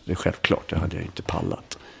 Absolut inte. Det är självklart, det hade jag inte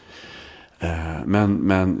pallat.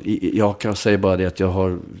 Men jag kan säga bara det att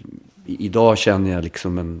idag känner jag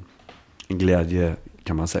liksom en glädje,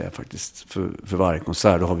 kan man säga faktiskt, för varje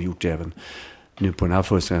konsert. Då har vi gjort det även, nu på den här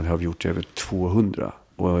föreställningen har vi gjort det över 200.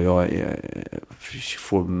 Och jag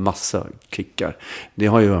får massa kickar. Det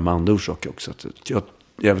har ju med andra orsaker också. Att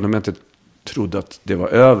även om jag inte trodde att det var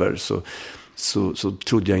över så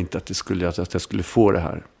trodde jag inte att jag skulle få det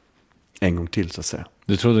här en gång till, så att säga.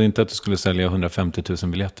 Du trodde inte att du skulle sälja 150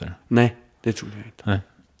 000 biljetter? Nej, det trodde jag inte. Nej.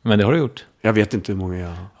 Men det har du gjort. Jag vet inte hur många jag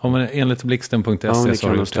har. Ja, men enligt blixten.se ja, det så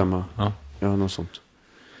har du gjort stämma. det. Ja, något sånt.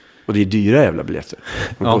 Och det är dyra jävla biljetter.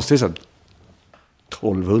 De kostar ju så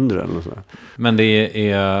 1200 eller något sånt. Men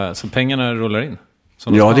det är så pengarna rullar in?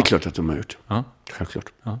 Ja, det är klart att de har gjort. Ja.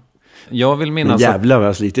 Självklart. Ja. Jag vill minnas men jävlar vad jag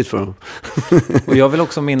har slitit för dem. Och jag vill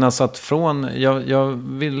också minnas att jag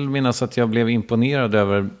vill minnas att jag blev imponerad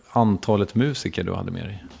över antalet musiker du hade med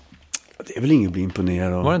dig. Det är väl ingen att bli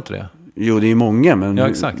imponerad av. Var det inte det? Jo, det är många, men ja,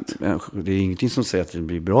 exakt. Det är ingenting som säger att det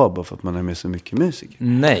blir bra bara för att man är med så mycket musiker.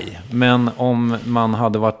 Nej, men om man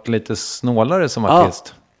hade varit lite snålare som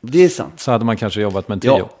artist. Det är sant. Så hade man kanske jobbat med en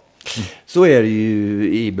trio. Ja, så är det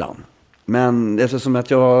ju ibland. Men eftersom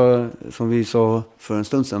att jag, som vi sa för en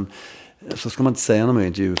stund sedan, så ska man inte säga någon mer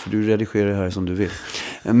intervju, för du redigerar det här som du vill.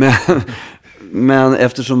 Men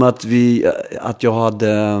eftersom att jag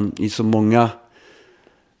hade i så många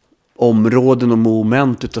områden och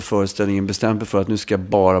moment utav föreställningen bestämt mig för att nu ska jag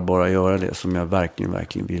bara göra det som jag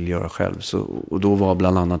verkligen vill göra själv. Och då var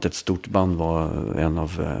bland annat ett stort band var en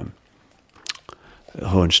av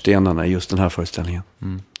hörnstenarna i just den här föreställningen.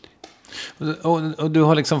 Mm. Och du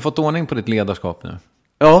har liksom fått ordning på ditt ledarskap nu?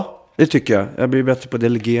 Ja, det tycker jag. Jag blir bättre på att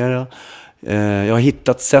delegera. Jag har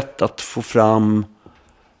hittat sätt att få fram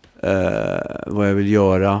vad jag vill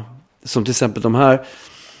göra. Som till exempel de här. När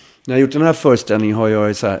jag har gjort den här föreställningen har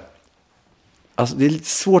jag så här. Alltså det är lite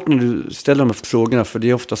svårt när du ställer de här frågorna, för det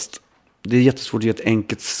är jättesvårt att ge ett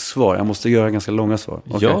enkelt svar. Jag måste göra ganska långa svar.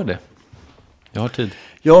 Okay. Gör det. Jag har tid.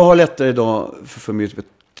 Jag har lättare idag för mitt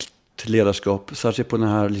ledarskap, särskilt på den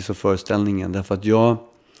här liksom föreställningen, därför att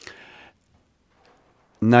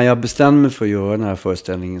när jag bestämde mig för att göra den här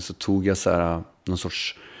föreställningen så tog jag så här någon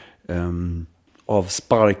sorts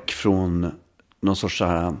avspark från någon sorts så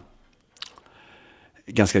här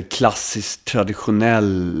ganska klassisk,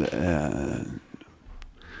 traditionell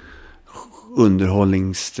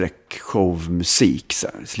underhållningsstreck-showmusik,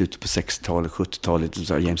 slutet på 60-talet, 70-talet,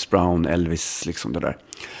 så här James Brown, Elvis, liksom det där.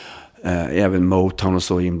 Även Motown och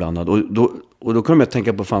så inblandad. Och då kommer jag att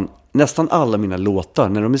tänka på nästan alla mina låtar,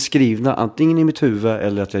 när de är skrivna antingen i mitt huvud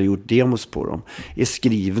eller att jag har gjort demos på dem, är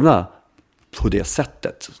skrivna på det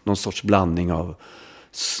sättet. Någon sorts blandning av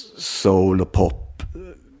soul och pop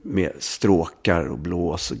med stråkar och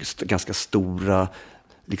blås och ganska stora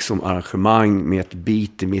liksom arrangemang med ett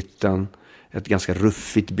beat i mitten, ett ganska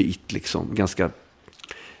ruffigt beat liksom,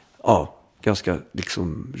 ganska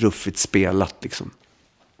liksom ruffigt spelat liksom.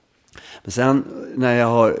 Men sen när jag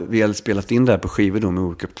har väl spelat in det här på skivor då med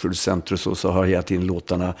olika producenter och så har hela tiden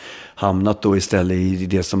låtarna hamnat då istället i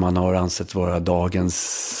det som man har ansett vara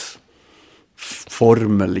dagens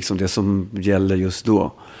formel, liksom det som gäller just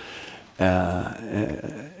då.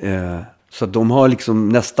 Så att de har liksom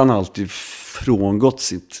nästan alltid frångått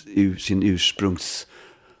sin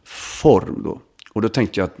ursprungsform då. Och då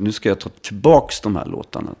tänkte jag att nu ska jag ta tillbaks de här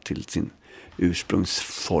låtarna till sin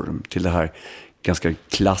ursprungsform, till det här ganska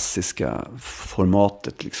klassiska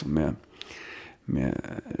formatet liksom,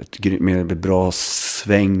 med bra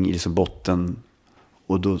sväng i liksom botten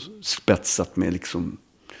och då spetsat med liksom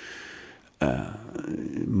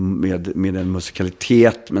med en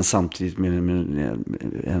musikalitet, men samtidigt med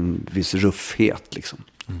en viss ruffhet liksom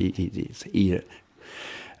i det.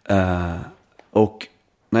 Och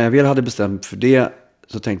när jag väl hade bestämt för det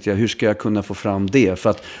så tänkte jag, hur ska jag kunna få fram det? För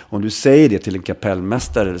att om du säger det till en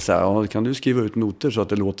kapellmästare så här, kan du skriva ut noter så att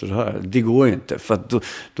det låter så här? Det går ju inte, för att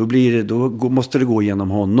då måste det gå igenom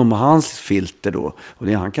honom och hans filter då. Och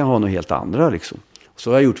han kan ha något helt andra liksom. Så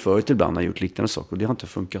har jag gjort förut ibland, jag har gjort liknande saker och det har inte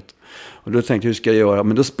funkat. Och då tänkte jag, hur ska jag göra?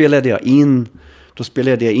 Men då spelade jag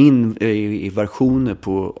in i versioner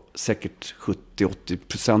på säkert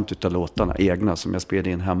 70-80% av låtarna egna som jag spelade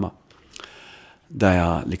in hemma. Där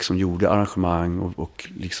jag liksom gjorde arrangemang och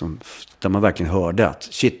liksom, där man verkligen hörde att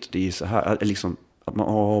shit, det är så här, liksom, att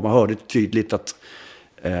man hörde tydligt att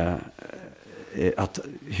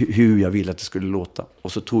hur jag ville att det skulle låta.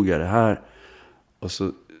 Och så tog jag det här och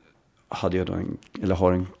så hade jag då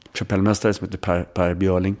har en kapellmästare som heter Per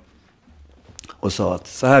Björling och sa att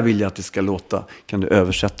så här vill jag att det ska låta, kan du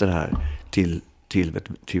översätta det här till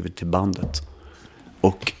bandet?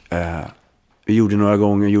 Och Vi gjorde några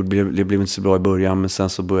gånger, det blev inte så bra i början, men sen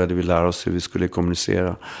så började vi lära oss hur vi skulle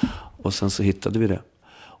kommunicera. Och sen så hittade vi det.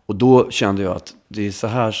 Och då kände jag att det är så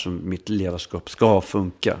här som mitt ledarskap ska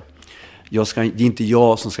funka. Det är inte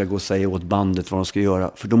jag som ska gå och säga åt bandet vad de ska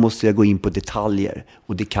göra, för då måste jag gå in på detaljer,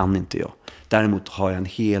 och det kan inte jag. Däremot har jag en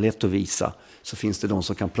helhet att visa, så finns det de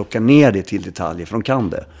som kan plocka ner det till detaljer, för de kan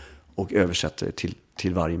det, och översätta det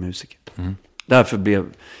till varje musiker. Därför blev,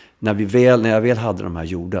 när jag väl hade de här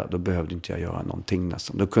gjorda, då behövde inte jag göra någonting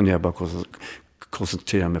nästan. Då kunde jag bara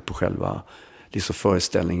koncentrera mig på själva liksom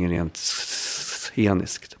föreställningen rent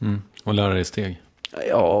sceniskt. Och lära dig steg.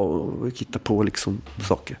 Ja, och hitta på liksom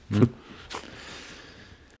saker.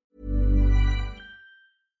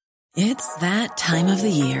 It's that time of the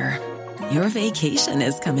year. Your vacation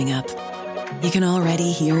is coming up. You can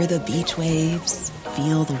already hear the beach waves,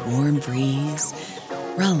 feel the warm breeze,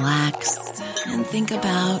 relax, and think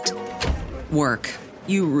about work.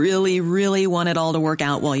 You really, really want it all to work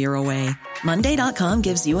out while you're away. Monday.com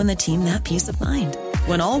gives you and the team that peace of mind.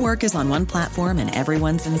 When all work is on one platform and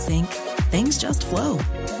everyone's in sync, things just flow.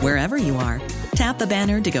 Wherever you are, tap the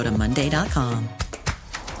banner to go to Monday.com.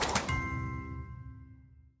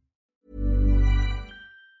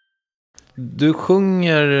 Du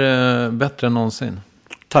sjunger bättre än någonsin.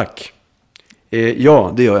 Tack.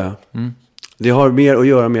 Ja, det gör jag. Det har mer att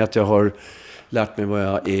göra med att jag har lärt mig vad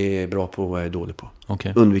jag är bra på och vad jag är dålig på.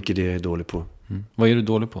 Okay. Undviker det jag är dålig på. Vad är du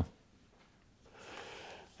dålig på?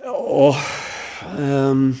 Ja,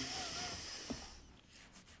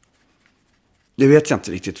 det vet jag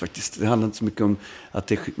inte riktigt faktiskt. Det handlar inte så mycket om att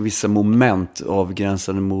det är vissa moment,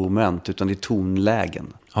 avgränsade moment, utan det är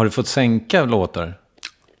tonlägen. Har du fått sänka låtar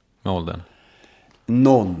med åldern?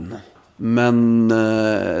 Någon. Men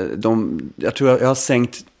jag tror jag har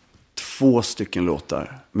sänkt 2 stycken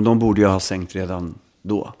låtar. Men de borde jag ha sänkt redan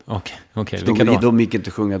då. Okej. Vilka då? De gick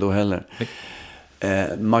inte sjunga då heller.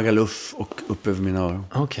 Magaluf och Upp över mina öron.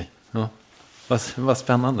 Okej, ja. Vad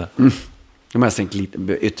spännande. De har jag sänkt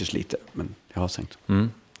ytterst lite, men jag har sänkt.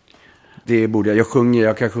 Det borde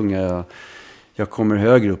jag kan sjunga. Jag kommer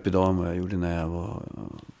högre upp idag än vad jag gjorde när jag var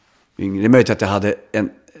yngre. Det är möjligt att jag hade en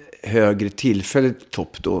högre tillfällig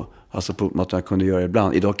topp då. Alltså på att jag kunde göra det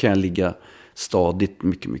ibland. Idag kan jag ligga stadigt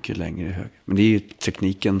mycket, mycket längre högre. Men det är ju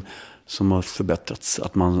tekniken som har förbättrats.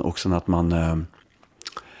 Att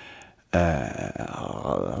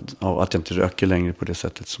jag inte röker längre på det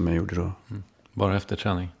sättet som jag gjorde då. Bara efter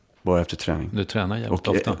träning? Bara efter träning. Du tränar jävligt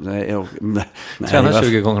ofta? Nej, tränar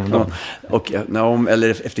 20 gånger om dagen?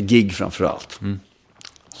 Eller efter gig framförallt.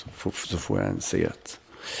 Så får jag en cigarett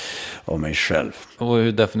av mig själv. Och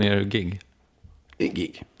hur definierar du gig?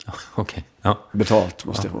 Gig. Okej. Ja. Betalt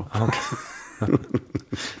måste jag få. Okay.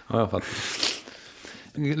 Ja, jag fattar.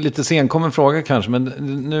 Lite senkommen fråga kanske, men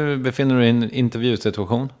nu befinner du dig i en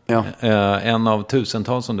intervjusituation. Ja. En av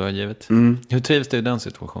tusentals som du har givit. Hur trivs du i den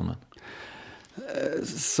situationen?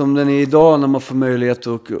 Som den är idag, när man får möjlighet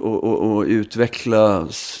att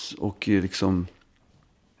utvecklas och liksom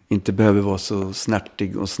inte behöver vara så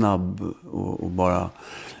snärtig och snabb och bara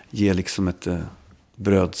ge liksom ett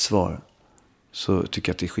brödsvar, så tycker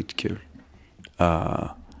jag att det är skitkul.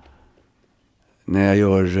 När jag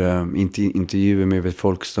gör intervjuer med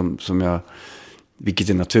folk som jag, vilket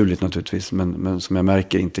är naturligt naturligtvis, men som jag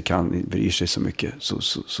märker inte bryr sig så mycket,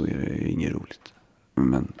 så är det inget roligt.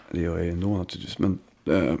 Men det gör jag ändå naturligtvis, men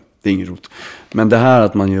det är inget roligt. Men det här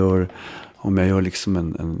att man gör, om jag gör liksom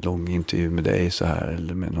en lång intervju med dig så här,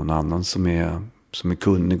 eller med någon annan som är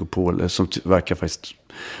kunnig och eller som verkar faktiskt i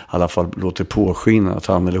alla fall låter påskina att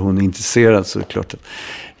han eller hon är intresserad, så är det klart att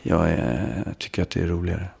jag tycker att det är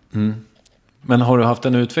roligare. Men har du haft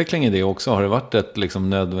en utveckling i det också? Har det varit ett liksom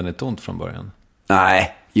nödvändigt ont från början?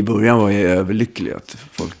 Nej, i början var jag överlycklig att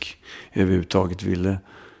folk överhuvudtaget ville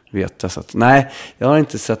veta. Så att, nej, jag har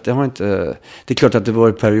inte sett. Det är klart att det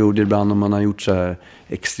var perioder ibland om man har gjort så här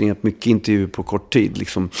extremt mycket intervjuer på kort tid.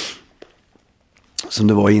 Liksom, som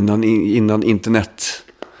det var innan internet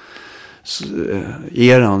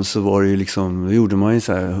eran, så var det ju liksom, då gjorde man ju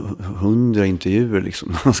så här 100 intervjuer liksom,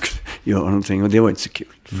 när man skulle göra någonting, och det var inte så kul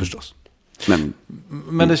förstås.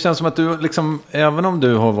 Men det känns som att du liksom, även om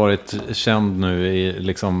du har varit känd nu i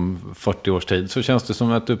liksom 40 års tid, så känns det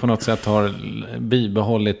som att du på något sätt har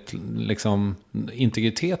bibehållit liksom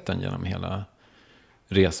integriteten genom hela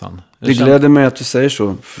resan. Det gläder mig att du säger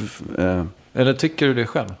så. Eller tycker du det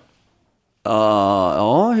själv?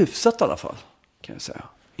 Ja, hyfsat i alla fall, kan jag säga.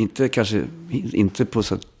 Inte på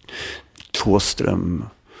så Thåström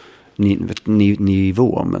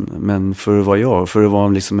nivå, men för att vara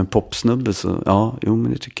liksom en popsnubbe, så ja,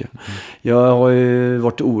 men det tycker jag. Jag har ju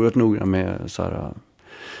varit oerhört noga med så här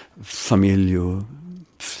familj och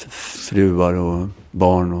fruar och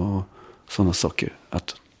barn och sådana saker.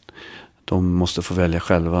 Att de måste få välja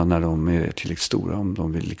själva när de är tillräckligt stora, om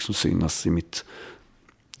de vill liksom synas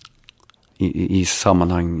i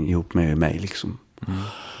sammanhang ihop med mig liksom.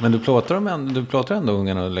 Men du plåtar ändå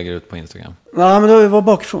ungarna och lägger ut på Instagram? Ja, men det var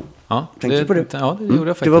bakifrån. Ja, Tänkte på det? Ja, det gjorde jag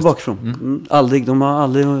faktiskt. Det var bakifrån. Aldrig, de har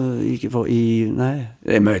aldrig nej.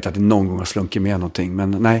 Det är möjligt att det någon gång har slunkit med någonting,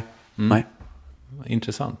 men nej.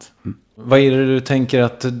 Intressant. Vad är det du tänker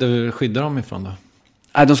att du skyddar dem ifrån då?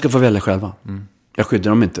 Nej, de ska få välja själva. Jag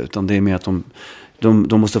skyddar dem inte, utan det är mer att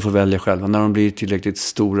de måste få välja själva. När de blir tillräckligt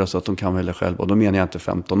stora så att de kan välja själva. Och då menar jag inte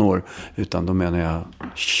 15 år, utan då menar jag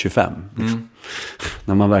 25. Liksom.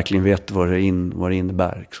 När man verkligen vet vad det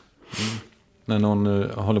innebär. Liksom. När någon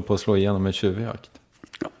håller på att slå igenom med tjuvjakt?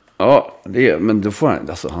 Ja, men då får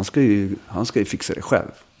han ska ju fixa det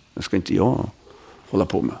själv. Det ska inte jag hålla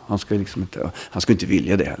på med. Han ska inte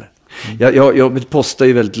vilja det heller. Jag postar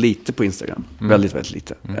ju väldigt lite på Instagram. Väldigt, väldigt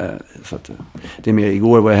lite. Så att, det är mer,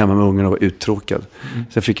 igår var jag hemma med ungarna och var uttråkad.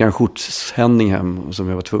 Så jag fick en skjortshändning hem som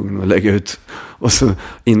jag var tvungen att lägga ut. Och så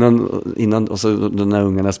innan och så de här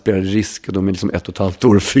ungarna spelade risk och de är liksom 1,5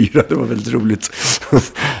 år och 4. Det var väldigt roligt.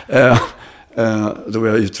 Då var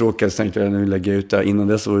jag uttråkad, så tänkte jag nu lägga ut det. Innan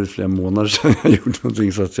dess var det flera månader sedan jag gjorde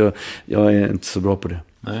någonting, så att jag är inte så bra på det.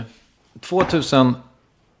 Nej.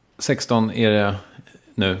 2016 är det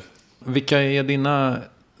nu. Vilka är dina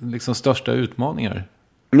liksom största utmaningar?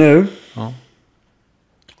 Nu? Ja.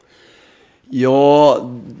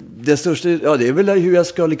 Det största, det är väl hur jag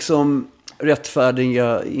ska liksom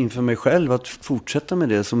rättfärdiga inför mig själv att fortsätta med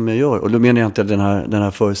det som jag gör. Och då menar jag inte den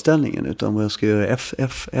här föreställningen, utan vad jag ska göra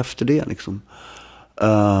efter det liksom.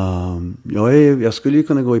 Jag skulle ju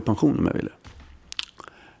kunna gå i pension om jag ville.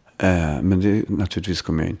 Men det naturligtvis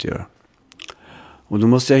kommer jag inte göra. Och då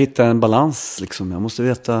måste jag hitta en balans liksom. Jag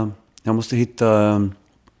måste hitta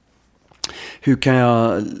hur kan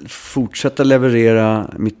jag fortsätta leverera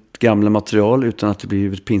mitt gamla material utan att det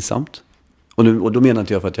blir pinsamt. Och då menar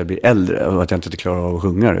inte jag för att jag blir äldre och att jag inte klarar av att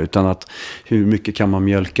sjunga det, utan att hur mycket kan man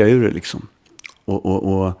mjölka ur det liksom.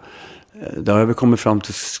 Och där har jag väl kommit fram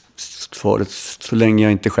till svaret, så länge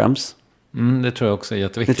jag inte skäms. Det tror jag också är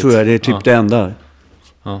jätteviktigt. Det tror jag, det är typ det enda.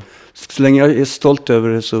 Ja. Så länge jag är stolt över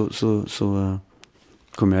det så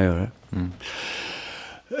kommer jag göra det.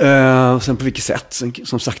 Och sen på vilket sätt,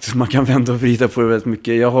 som sagt, man kan vända och vrida på det väldigt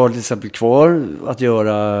mycket. Jag har till exempel kvar att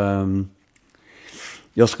göra,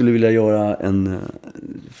 jag skulle vilja göra en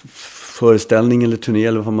föreställning eller turné,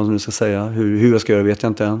 eller vad man nu ska säga. Hur jag ska göra vet jag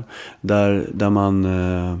inte än. Där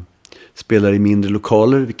man spelar i mindre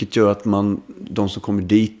lokaler, vilket gör att de som kommer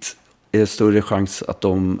dit är större chans att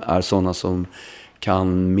de är sådana som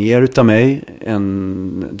kan mer utav mig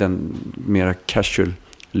än den mera casual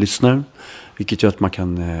lyssnaren. Vilket gör att man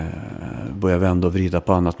kan börja vända och vrida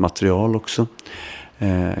på annat material också.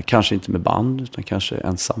 Kanske inte med band, utan kanske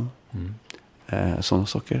ensam. Sådana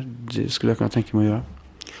saker. Det skulle jag kunna tänka mig att göra.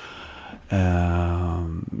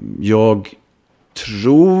 Jag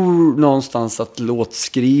tror någonstans att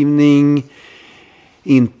låtskrivning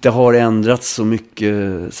inte har ändrats så mycket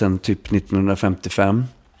sedan typ 1955.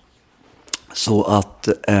 Så att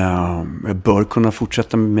jag bör kunna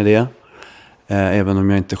fortsätta med det. Även om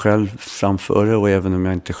jag inte själv framför det och även om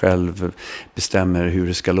jag inte själv bestämmer hur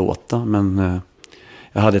det ska låta. Men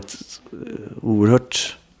jag hade ett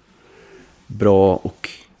oerhört bra och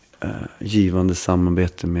givande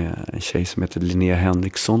samarbete med en tjej som heter Linnea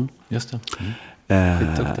Henriksson. Just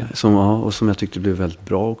det. Som jag tyckte blev väldigt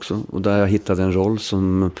bra också. Och där jag hittade en roll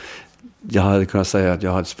som jag hade kunnat säga att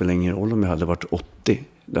jag hade spelat ingen roll om jag hade varit 80.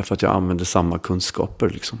 Därför att jag använde samma kunskaper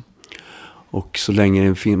liksom. Och så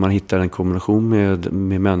länge man hittar en kombination med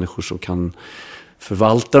människor som kan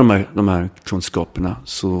förvalta de här kunskaperna,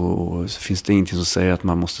 så finns det ingenting som säger att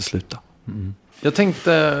man måste sluta. Jag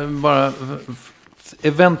tänkte bara,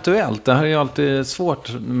 eventuellt, det här är ju alltid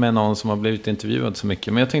svårt med någon som har blivit intervjuad så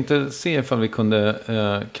mycket, men jag tänkte se ifall vi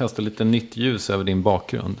kunde kasta lite nytt ljus över din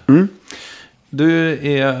bakgrund. Du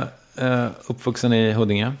är uppvuxen i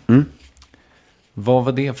Huddinge. Vad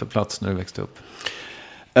var det för plats när du växte upp?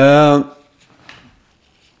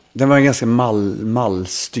 Den var ganska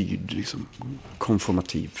mallstyrd, liksom,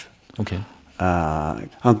 konformativ. Okay.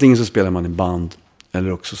 Antingen så spelar man i band,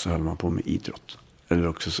 eller också så höll man på med idrott. Eller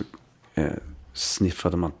också så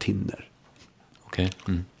sniffade man Tinder. Okay.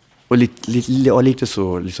 Och lite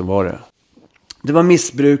så liksom var det. Det var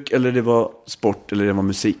missbruk, eller det var sport, eller det var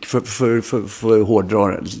musik. För att hårdra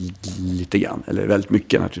det lite grann, eller väldigt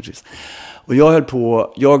mycket naturligtvis. Och jag höll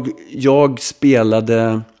på, jag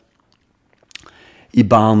spelade i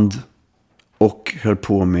band och höll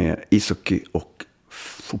på med ishockey och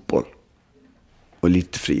fotboll. och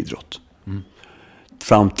lite friidrott.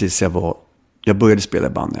 Fram tills jag började spela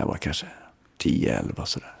band när jag var kanske 10-11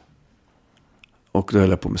 sådär. Och då höll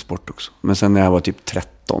jag på med sport också. Men sen när jag var typ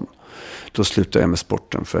 13, då slutade jag med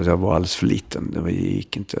sporten för att jag var alldeles för liten. Det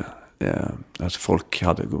gick inte. Alltså folk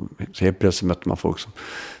hade, så helt plötsligt mötte man folk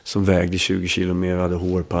som vägde 20 kilo mer och hade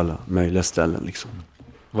hår på alla möjliga ställen liksom.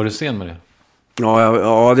 Var du sen med det?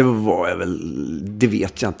 Ja, det var jag väl. Det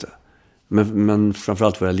vet jag inte. Men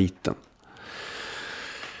framförallt var jag liten.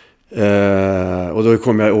 Och då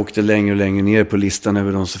åkte längre och längre ner på listan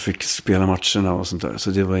över de som fick spela matcherna och sånt där. Så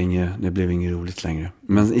det blev inget roligt längre.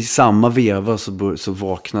 Men i samma veva så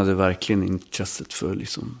vaknade verkligen intresset för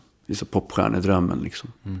liksom popstjärnedrömmen liksom.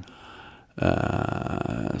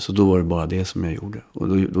 Så då var det bara det som jag gjorde. Och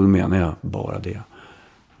då menar jag bara det.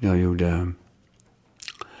 Jag gjorde...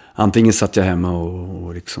 Antingen satt jag hemma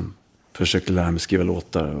och liksom försökte lära mig skriva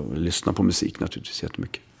låtar och lyssna på musik naturligtvis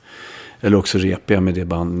jättemycket. Eller också repade jag med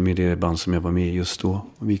det band som jag var med i just då.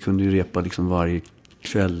 Och vi kunde ju repa liksom varje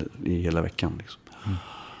kväll i hela veckan. Liksom.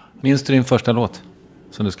 Minns du din första låt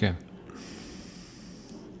som du skrev?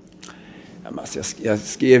 Jag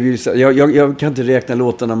skrev ju jag kan inte räkna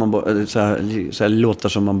låtar när man bara så här låtar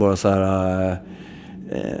som man bara så här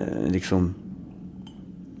liksom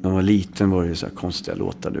när man var liten var det ju så här konstiga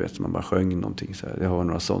låtar, du vet, man bara sjöng någonting så här. Jag har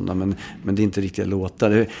några sådana men det är inte riktiga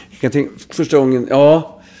låtar. Jag kan tänka första gången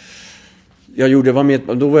jag var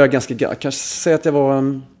med, då var jag ganska, kanske säga att jag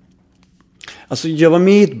var alltså jag var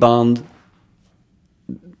med i ett band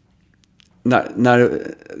när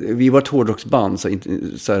vi var ett hårdrocksband så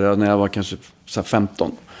här, när jag var kanske så här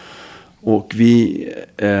 15 och vi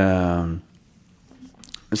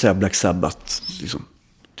så här Black Sabbath liksom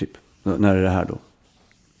typ, när är det här då?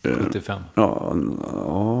 75? Ja,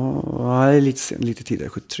 lite tidigare,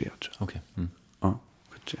 73 tror jag. Okej. Ja,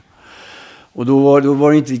 73. Och då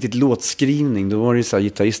var det inte riktigt låtskrivning. Då var det så här,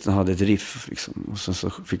 gitarristen hade ett riff liksom, och sen så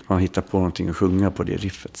fick man hitta på någonting och sjunga på det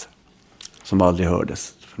riffet som aldrig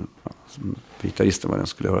hördes. Gitarristen var den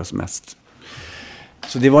som skulle höras mest.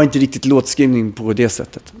 Så det var inte riktigt låtskrivning på det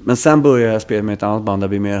sättet. Men sen började jag spela med ett annat band där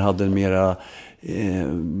vi mer hade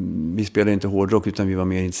vi spelade inte hårdrock utan vi var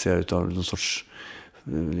mer intresserade av någon sorts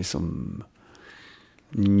liksom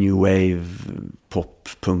new wave, pop,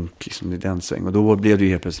 punk liksom i den sväng. Och då blev det ju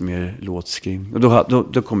helt plötsligt mer låtskrivning. Och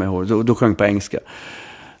då kom jag ihåg, då sjöng på engelska.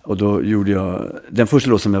 Och då gjorde jag den första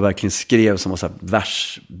låt som jag verkligen skrev som var så här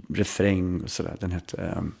vers, refräng och sådär. Den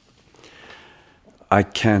hette I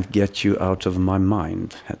Can't Get You Out of My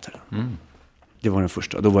Mind hette den. Det var den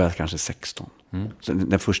första. Då var jag kanske 16. Så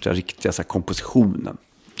den första riktiga så här, kompositionen.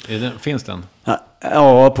 Finns den?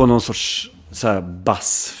 Ja, på någon sorts så här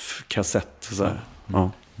basskassett så här.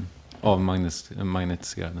 Ja. Av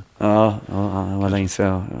magnetiserade. Ja, det var länge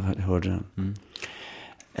sedan jag hörde den.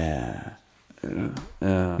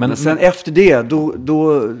 Men sen efter det då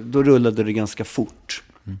rullade det ganska fort.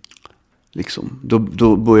 Liksom.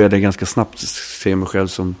 Då började jag ganska snabbt se mig själv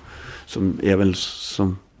som även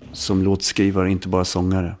som låtskrivare, inte bara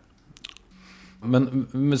sångare. Men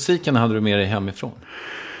musiken hade du med dig hemifrån?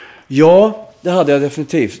 Ja, det hade jag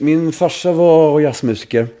definitivt. Min farsa var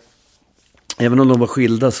jazzmusiker. Även om de var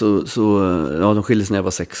skilda så de skildes när jag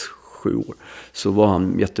var 6-7 år. Så var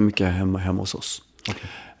han jättemycket hemma hos oss. Okay.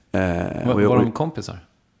 Var de kompisar?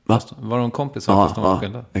 Va? Var de kompisar fast de var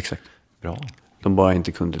skilda? Exakt. Bra. De bara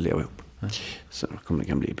inte kunde leva ihop. Så kommer det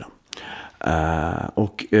kan bli ibland.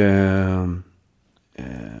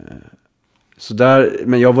 Så där,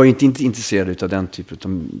 men jag var inte intresserad av den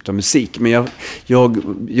typen av musik. Men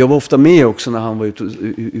jag var ofta med också när han var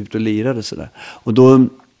ute och lirade sådär. Och då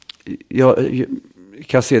jag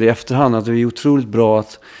kan se det i efterhand att det är otroligt bra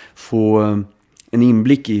att få en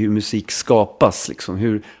inblick i hur musik skapas. Liksom.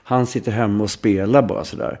 Hur han sitter hemma och spelar bara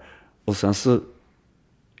sådär. Och sen så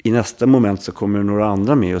i nästa moment så kommer några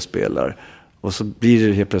andra med och spelar. Och så blir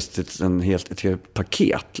det helt plötsligt ett helt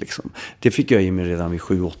paket. Liksom. Det fick jag i mig redan vid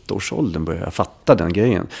 7-8 års åldern. Började jag fatta den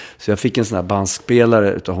grejen. Så jag fick en sån här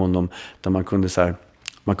bandspelare utav honom. Där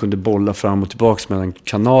man kunde bolla fram och tillbaka mellan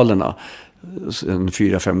kanalerna.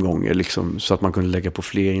 4-5 gånger. Liksom, så att man kunde lägga på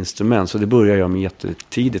fler instrument. Så det började jag med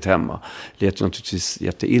jättetidigt hemma. Det lät naturligtvis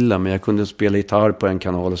jätteilla. Men jag kunde spela gitarr på en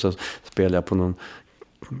kanal. Och så spelade jag på någon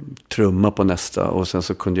trumma på nästa och sen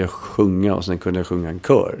så kunde jag sjunga och sen kunde jag sjunga en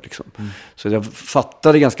kör liksom. Så jag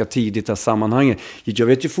fattade ganska tidigt det här sammanhanget. Jag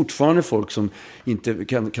vet ju fortfarande folk som inte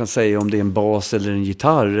kan säga om det är en bas eller en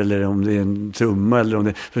gitarr eller om det är en trumma eller om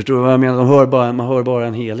det, förstår du vad jag menar? Man hör bara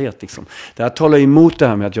en helhet liksom. Det här talar emot det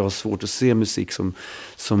här med att jag har svårt att se musik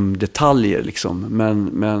som detaljer liksom.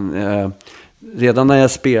 Men redan när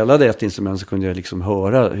jag spelade ett instrument så kunde jag liksom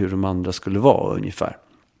höra hur de andra skulle vara ungefär.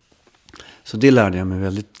 Så det lärde jag mig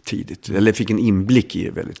väldigt tidigt. Eller fick en inblick i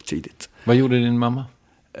det väldigt tidigt. Vad gjorde din mamma?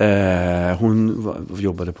 Hon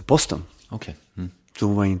jobbade på posten. Okej. Så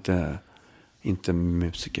hon var inte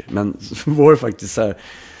musiker. Men så var det faktiskt så här.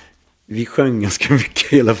 Vi sjöng ganska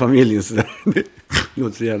mycket, hela familjen. Så där. Det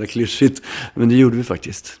låter så jävla klyschigt. Men det gjorde vi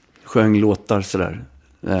faktiskt. Sjöng låtar sådär.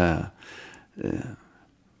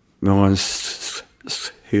 Vi har en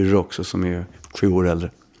hyrra också som är 7 år äldre.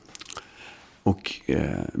 Och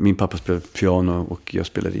min pappa spelade piano och jag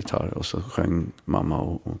spelade gitarr. Och så sjöng mamma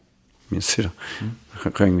och min syra.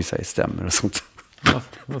 Sjöng vissa i stämmer och sånt.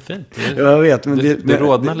 Vad fint. Jag vet, men det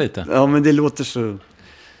rodnar lite. Ja, men det låter så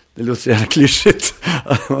jävla klyschigt.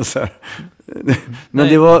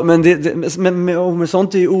 Men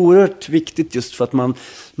sånt är ju oerhört viktigt just för att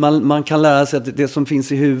man kan lära sig att det som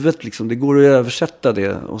finns i huvudet liksom, det går att översätta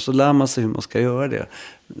det och så lär man sig hur man ska göra det.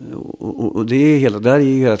 Och det är där är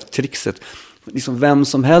ju hela trixet. Liksom vem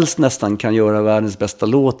som helst nästan kan göra världens bästa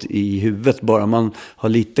låt i huvudet, bara man har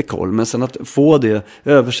lite koll. Men sen att få det,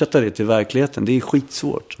 översätta det till verkligheten, det är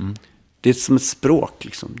skitsvårt. Det är som ett språk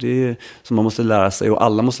liksom. Det är som man måste lära sig, och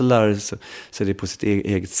alla måste lära sig det på sitt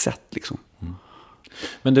eget sätt liksom.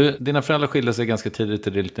 Men dina föräldrar skilde sig ganska tidigt i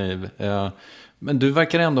ditt liv. Men du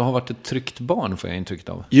verkar ändå ha varit ett tryggt barn, får jag intrycket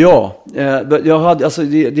av. Ja, jag hade, alltså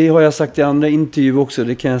det har jag sagt i andra intervjuer också,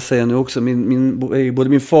 det kan jag säga nu också. Både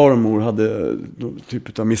min far och mor hade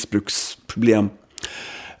typ av missbruksproblem.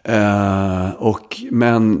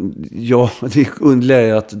 Men det underliga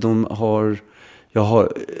är att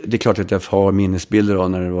det är klart att jag har minnesbilder av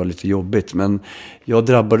när det var lite jobbigt, men jag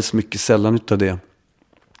drabbades mycket sällan utav det.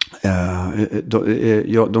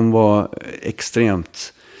 De var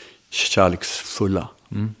extremt kärleksfulla.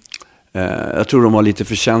 Jag tror de var lite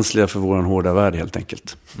för känsliga för våran hårda värld helt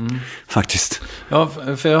enkelt. Faktiskt. Ja,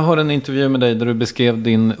 för jag hörde en intervju med dig där du beskrev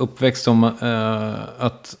din uppväxt som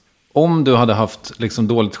att om du hade haft liksom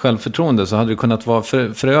dåligt självförtroende så hade det kunnat vara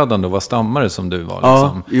förödande att vara stammare som du var. Liksom.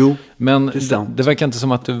 Ja, jo. Men det verkar inte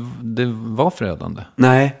som att det var förödande.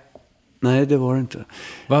 Nej, det var det inte.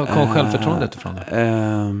 Vad kom självförtroendet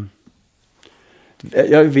ifrån?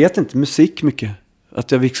 Jag vet inte, musik mycket. Att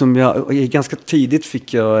ganska tidigt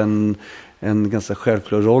fick jag en ganska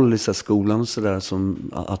självklar roll i skolan och sådär,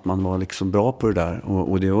 som att man var liksom bra på det där.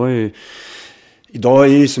 Och det var ju, idag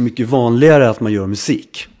är det så mycket vanligare att man gör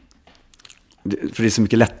musik. För det är så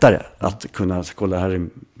mycket lättare att kunna kolla här,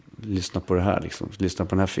 lyssna på det här liksom, lyssna på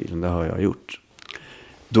den här filen, det har jag gjort.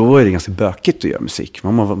 Då är det ganska bökigt att göra musik.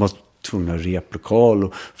 Man var tvungen att replokal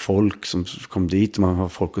och folk som kom dit, man har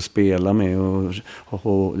folk att spela med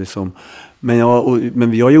och liksom. Men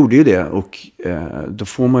jag gjorde ju det, och då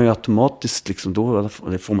får man ju automatiskt liksom, då,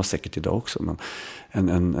 det får man säkert idag också, men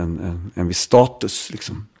en viss status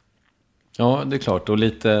liksom. Ja, det är klart. Och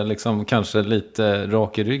lite, liksom, kanske lite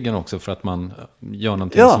rak i ryggen också för att man gör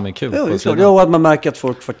någonting som är kul. Ja, och att man märker att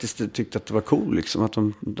folk faktiskt tyckte att det var cool. Liksom,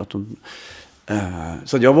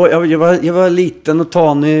 så jag var liten och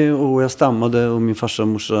tanig och jag stammade, och min farsa och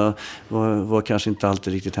morsa var kanske inte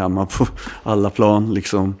alltid riktigt hemma på alla plan.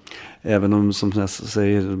 Liksom. Även om, som jag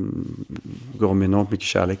säger, gav mig enormt mycket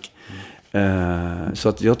kärlek. Så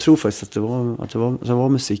att jag tror faktiskt att det var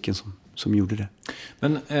musiken som gjorde det.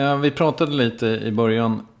 Men vi pratade lite i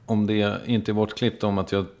början om det, inte i vårt klipp, om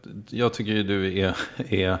att jag tycker ju du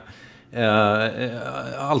är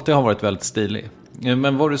alltid har varit väldigt stilig.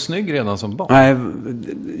 Men var du snygg redan som barn? Nej,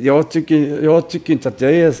 jag tycker inte att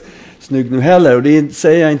jag är snygg nu heller. Och det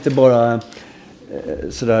säger jag inte bara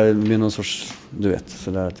sådär med någon sorts, du vet,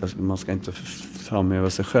 sådär att man ska inte framhäva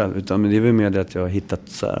sig själv. Utan det är väl mer det att jag har hittat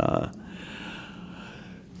sådär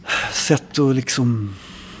sätt att liksom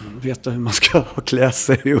veta hur man ska klä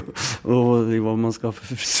sig och vad man ska ha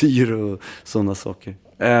för frisyr och sådana saker.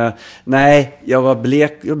 Nej, jag var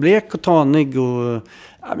blek och tanig, och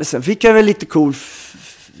men sen fick jag väl lite cool.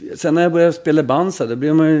 Sen när jag började spela band så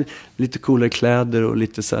blev man ju lite coolare kläder och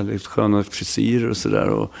lite så här lite sköna frisyrer och sådär,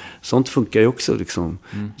 och sånt funkar ju också liksom.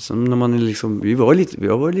 Sen när man är liksom, jag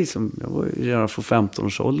var redan för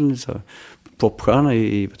 15-årsåldern så här popstjärna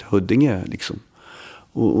i Huddinge liksom.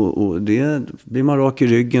 Och det blir man rak i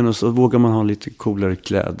ryggen, och så vågar man ha lite coolare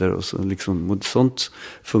kläder, och så liksom, och sånt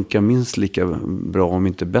funkar minst lika bra, om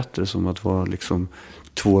inte bättre, som att vara liksom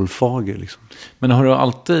tvålfager liksom. Men har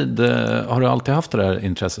du alltid haft det där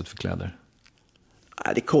intresset för kläder?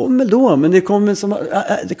 Nej, det kommer då, men det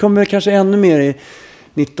kommer kanske ännu mer i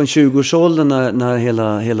 19-20-årsåldern när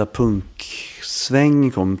hela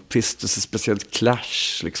punksvängen kom, Pistols, speciellt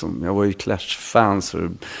Clash liksom. Jag var ju Clash-fans för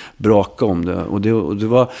att braka om det, och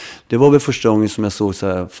det var väl första gången som jag såg så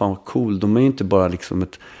här, fan vad cool, de är ju inte bara liksom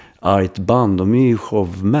ett argt band, de är ju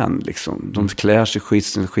showmän liksom. De klär sig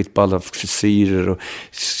skit på alla frisyrer och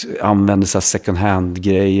använder så här second hand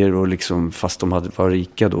grejer och liksom, fast de var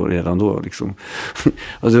rika då redan då liksom.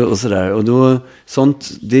 och sådär. Och då sånt,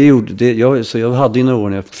 så jag hade ju några år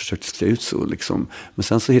när jag försökte se ut så liksom. Men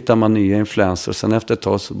sen så hittar man nya influenser och sen efter ett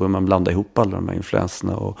tag så börjar man blanda ihop alla de här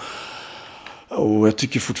influenserna och jag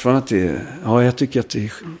tycker fortfarande att det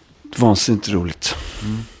är vansinnigt roligt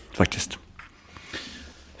faktiskt.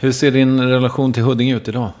 Hur ser din relation till Huddinge ut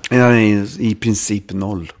idag? Jag är i princip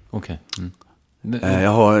 0. Okej.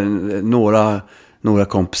 Jag har några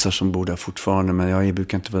kompisar som bor där fortfarande, men jag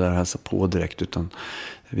brukar inte vara där och hälsa på direkt, utan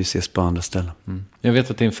vi ses på andra ställen. Jag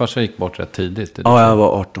vet att din farsa gick bort rätt tidigt. Ja, jag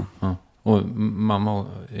var 18. Ja. Och mamma?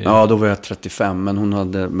 Ja, då var jag 35, men hon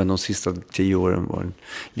hade, men de sista 10 åren var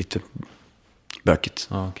lite bökigt.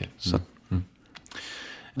 Ja, okej. Så.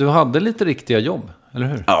 Du hade lite riktiga jobb, eller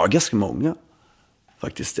hur? Ja, ganska många.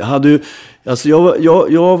 Faktiskt. Jag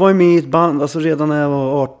var med i ett band, alltså redan när jag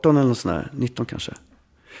var 18 eller något sånt där, 19 kanske.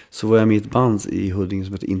 Så var jag med i ett band i Huddinge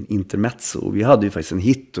som heter Intermezzo. Och vi hade ju faktiskt en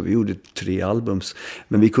hit och vi gjorde 3 albums.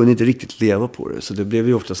 Men vi kunde inte riktigt leva på det. Så det blev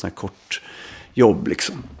ju ofta sån här kort jobb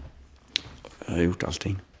liksom. Jag har gjort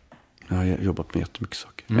allting. Jag har jobbat med jättemycket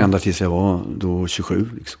saker. Ända tills jag var då 27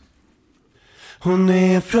 liksom. Hon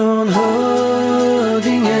är från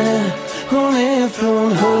Huddinge. Hon är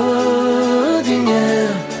från Huddinge.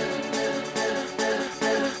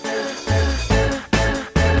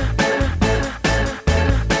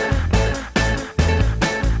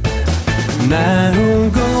 När hon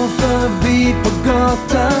går förbi på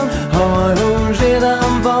gatan har hon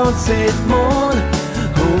redan valt sitt mål.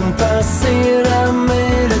 Hon passerar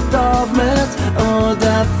mig rätt avmätt och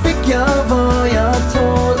där fick jag vad jag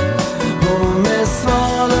tål. Hon är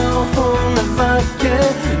sval och hon är vacker,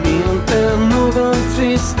 inte någon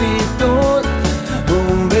trist idol.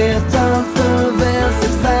 Hon vet allt för väl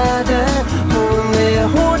sitt värde, hon är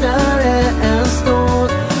hårdare än stål.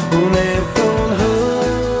 Hon är från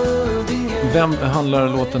Huddinge. Vem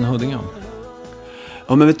handlar låten Huddinge om?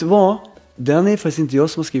 Ja, men vet du vad? Den är faktiskt inte jag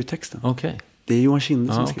som har skrivit texten. Okej. Det är Johan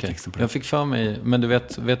Kinde som har skrivit texten på den. Jag fick för mig, men du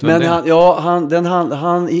vet vem men det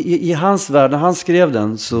är? I hans värld, när han skrev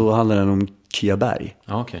den så handlar den om Kia Berg.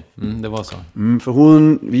 Ja, okej. Det var så. För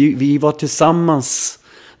vi var tillsammans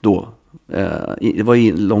då. Det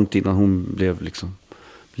var långt innan hon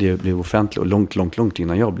blev offentlig och långt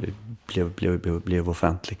innan jag blev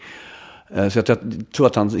offentlig. Så jag tror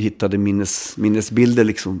att han hittade minnesbilder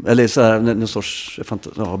liksom, eller så här någon sorts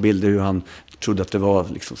bilder hur han trodde att det var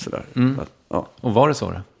liksom så där. Ja. Och var det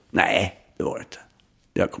så då? Nej, det var det inte.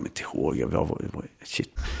 Jag kommer inte ihåg. Jag var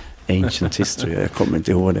shit. Ancient history. Jag kommer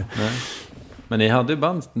inte ihåg det. Nej. Men ni hade ju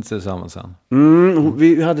band tillsammans sen.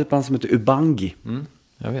 Vi hade ett band som heter Ubangi.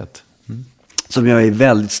 Jag vet. Som jag är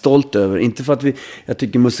väldigt stolt över. Inte för att jag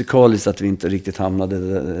tycker musikaliskt att vi inte riktigt hamnade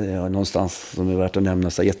någonstans som är värt att nämna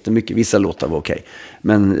så jättemycket. Vissa låtar var okej.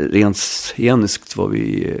 Men rent sceniskt var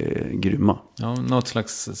vi grymma. Ja, något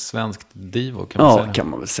slags svenskt divo kan man säga. Ja, kan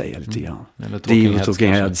man väl säga lite grann. Eller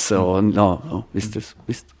Talking Heads. Ja, visst.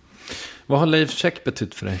 Vad har Leif Käck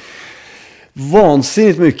betytt för dig?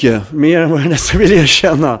 Vansinnigt mycket, mer än vad jag nästan vill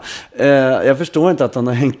erkänna. Jag förstår inte att han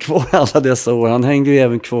har hängt kvar alla dessa år. Han hängde ju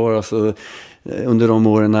även kvar alltså, under de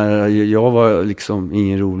åren när jag var liksom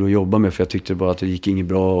ingen rolig att jobba med, för jag tyckte bara att det gick inget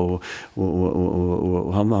bra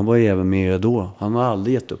och han var ju även med då. Han har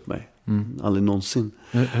aldrig gett upp mig. Aldrig någonsin.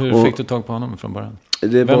 Hur fick du tag på honom från början?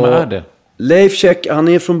 Vem är det? Leif Käck, han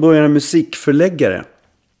är från början en musikförläggare.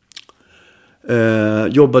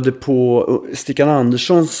 Jobbade på Stickan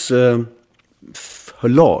Anderssons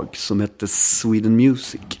förlag som hette Sweden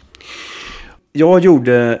Music. Jag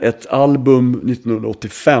gjorde ett album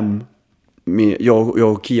 1985 med jag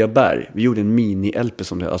och Kia Berg. Vi gjorde en mini-LP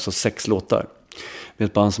som det, alltså 6 låtar. Med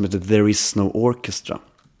ett band som heter There Is No Orchestra.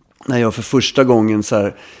 När jag för första gången så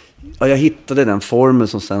här, jag hittade den formen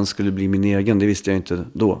som sen skulle bli min egen, det visste jag inte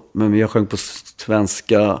då. Men jag sjöng på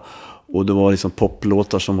svenska och det var liksom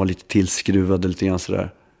poplåtar som var lite tillskruvade lite grann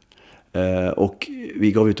sådär. Och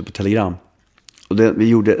vi gav ut det på Telegram. Och vi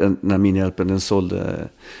gjorde den här mini-LPen, den sålde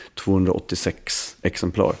 286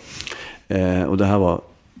 exemplar. Och det här var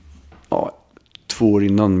 2 år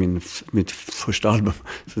innan mitt första album.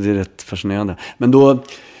 Så det är rätt fascinerande. Men då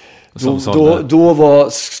var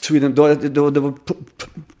Sweden, då var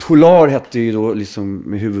Polar hette ju då liksom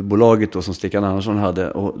med huvudbolaget då som Stickan Andersson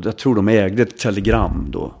hade. Och jag tror de ägde ett Telegram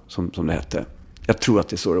då som det hette. Jag tror att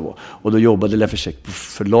det är så det var. Och då jobbade Leif Käck på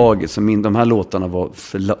förlaget. Så de här låtarna var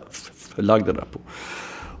förlagda där på.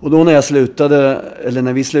 Och då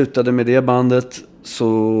när vi slutade med det bandet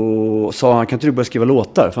så sa han, kan inte du börja skriva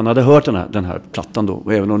låtar? För han hade hört den här plattan då.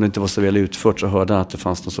 Och även om det inte var så väl utfört så hörde han att det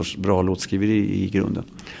fanns någon sorts bra låtskriveri i grunden.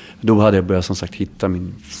 Då hade jag börjat som sagt hitta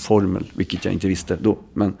min formel, vilket jag inte visste då.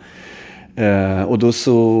 Men, och då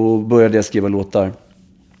så började jag skriva låtar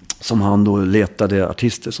som han då letade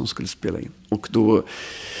artister som skulle spela in. Och då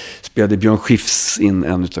spelade Björn Skifs in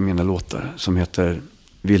en av mina låtar som heter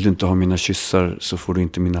Vill du inte ha mina kyssar så får du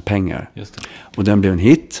inte mina pengar. Just det. Och den blev en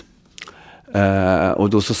hit. Och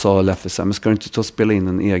då så sa Leffe så här, men ska du inte ta och spela in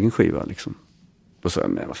en egen skiva liksom? Då sa jag,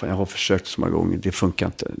 men vad fan, jag har försökt så många gånger, det funkar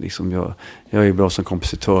inte liksom, jag är bra som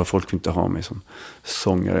kompositör, folk vill inte ha mig som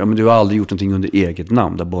sångare. Ja, men du har aldrig gjort någonting under eget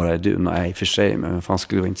namn, där bara är du. Nej, för sig, men vem fan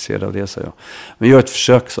skulle vara intresserad av det, sa jag. Men gör ett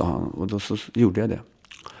försök, sa han, och då så gjorde jag det.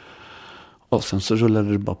 Och sen så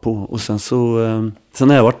rullade det bara på. Och sen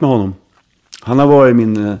har jag varit med honom. Han har varit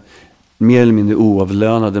min mer eller mindre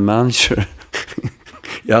oavlönade manager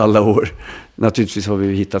i alla år. Naturligtvis har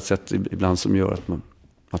vi hittat sätt ibland som gör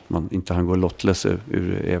att man inte han går lottlös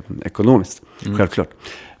även ekonomiskt. Självklart.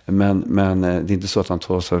 Men det är inte så att han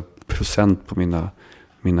tar så procent på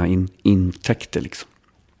mina intäkter liksom.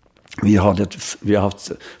 Vi har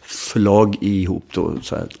haft förlag ihop då,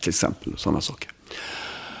 så här, till exempel, sådana saker.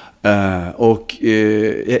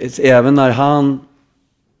 Även när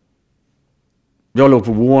jag låg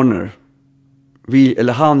på Warner,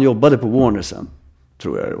 han jobbade på Warner sen,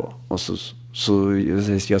 tror jag det var, och så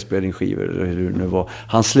jag spelade in skivor eller hur det nu var.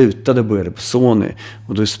 Han slutade och började på Sony,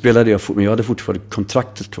 och då spelade jag, men jag hade fortfarande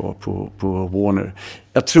kontraktet kvar på Warner.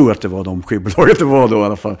 Jag tror att det var de skivbolaget det var då i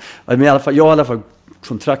alla fall. Men jag har i alla fall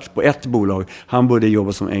kontrakt på ett bolag. Han började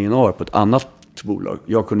jobba som A&R på ett annat bolag.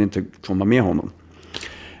 Jag kunde inte komma med honom.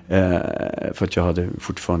 För att jag hade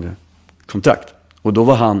fortfarande kontrakt. Och då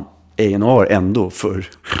var han A&R ändå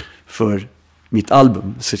för mitt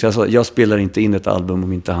album. Så jag sa, jag spelar inte in ett album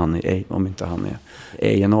om inte han är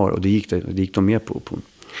A&R. Och det gick de med på ett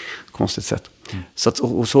konstigt sätt. Så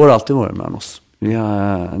har det alltid varit mellan oss.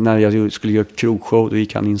 När jag skulle göra krogshow, då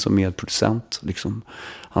gick han in som medproducent. Liksom.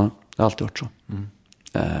 Det har alltid varit så.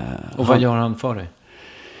 Och vad gör han för dig?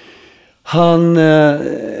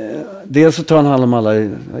 Dels så tar han hand om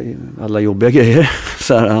alla jobbiga grejer.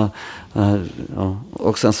 Så här, ja.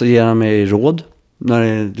 Och sen så ger han mig råd.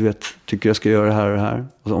 När du tycker jag ska göra det här och det här.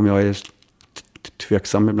 Och om jag är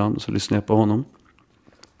tveksam ibland så lyssnar jag på honom.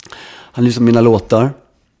 Han lyssnar på mina låtar.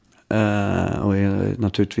 Och är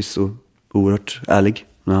naturligtvis så oerhört ärlig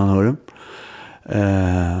när han hör det.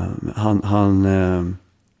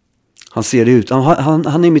 Han ser det ut.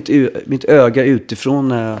 Han är mitt öga utifrån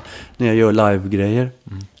när jag gör live-grejer.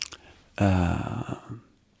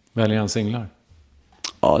 Väljer han singlar?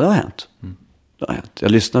 Ja, det har hänt. Det har hänt.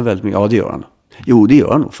 Jag lyssnar väldigt mycket. Ja, det gör han. Jo, det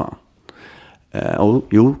gör han nog fan.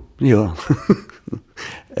 Jo, det gör han.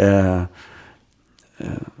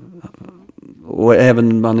 Och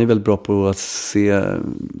även man är väldigt bra på att se.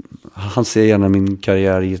 Han ser gärna min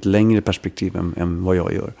karriär i ett längre perspektiv än vad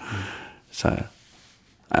jag gör. Så här.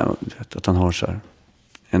 Att han har så här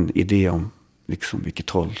en idé om liksom vilket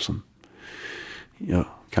håll som jag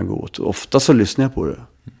kan gå åt. Ofta så lyssnar jag på det.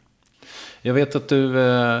 Jag vet att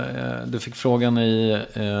du fick frågan i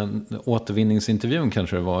återvinningsintervjun,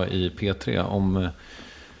 kanske det var i P3,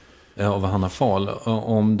 av Hanna Fahl,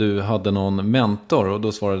 om du hade någon mentor, och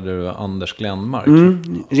då svarade du Anders Glenmark.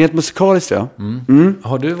 Rent musikaliskt, ja.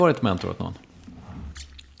 Har du varit mentor åt någon?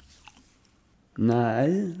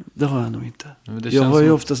 Nej, det har jag nog inte. Jag har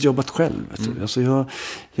ju oftast jobbat själv. Alltså jag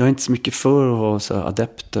är inte så mycket för att ha så här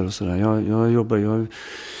adepter och sådär.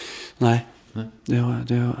 Nej.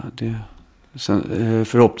 Det. Sen,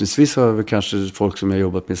 förhoppningsvis har väl kanske folk som jag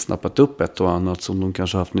jobbat med snappat upp ett och annat som de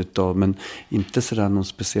kanske haft nytta av, men inte sådär någon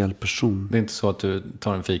speciell person. Det är inte så att du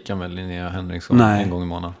tar en fika med Linnea Henriksson en gång i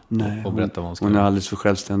månaden och berättar vad hon ska göra? Hon är alldeles för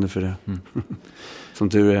självständig för det. Som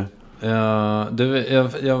tur är.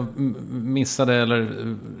 Jag missade,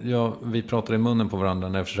 vi pratade i munnen på varandra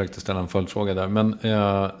när jag försökte ställa en följdfråga där. Men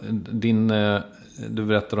du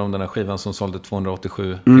berättade om den här skivan som sålde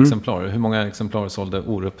 287 exemplar. Hur många exemplar sålde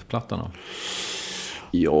Orup-plattan av?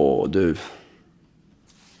 Ja, du.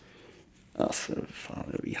 Alltså, fan,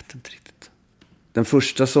 jag vet inte riktigt. Den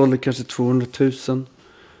första sålde kanske 200 000.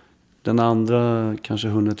 Den andra kanske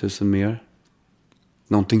 100 000 mer.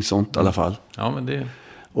 Någonting sånt i alla fall. Ja, men det...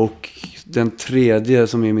 Och den tredje,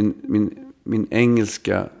 som är min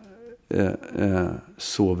engelska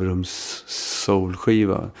sovrums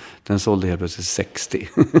soulskiva, den sålde helt plötsligt 60.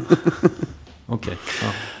 Okej.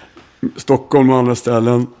 Ja. Stockholm och andra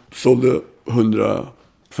ställen sålde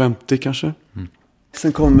 150 kanske.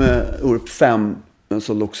 Sen kom Orup 5, den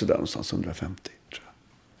sålde också där någonstans 150,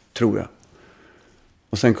 tror jag.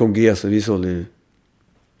 Och sen kom G, så vi sålde ju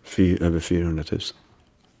över 400 000.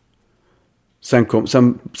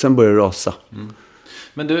 Sen började det rasa.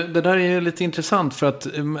 Men du, det där är ju lite intressant för att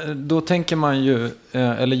då tänker man ju,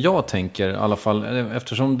 eller jag tänker i alla fall,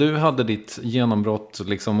 eftersom du hade ditt genombrott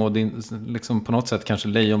liksom, och din, liksom på något sätt kanske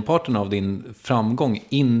lejonparten av din framgång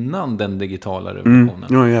innan den digitala revolutionen.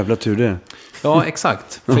 Ja, jävla tur det. Ja,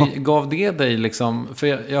 exakt. För gav det dig liksom, för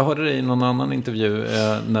jag hörde dig i någon annan intervju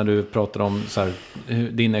när du pratade om så här,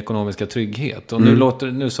 din ekonomiska trygghet. Och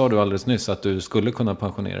nu sa du alldeles nyss att du skulle kunna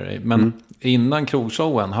pensionera dig. Men innan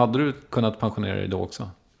krogshowen, hade du kunnat pensionera dig då också?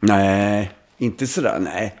 Nej, inte sådär.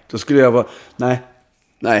 Nej, då skulle jag vara...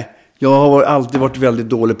 Nej. Jag har alltid varit väldigt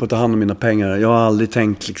dålig på att ta hand om mina pengar. Jag har aldrig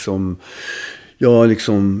tänkt liksom... Jag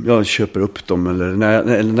köper upp dem. Eller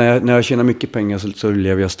när jag tjänar mycket pengar så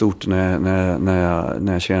lever jag stort.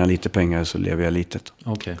 När jag tjänar lite pengar så lever jag litet.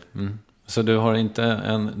 Okej. Så du har inte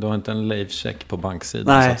en leifcheck på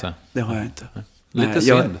banksidan? Nej, så att säga? Det har jag inte. Lite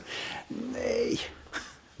synd.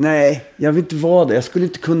 Nej, jag vill inte vara det. Jag skulle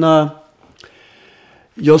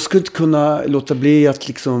inte kunna låta bli att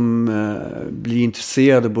liksom bli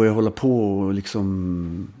intresserad och börja hålla på och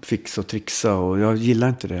liksom fixa och trixa. Och jag gillar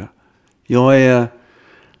inte det. Jag är,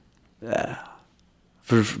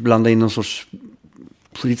 för att blanda in någon sorts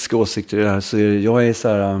politiska åsikter i det här, så jag är så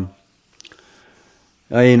här,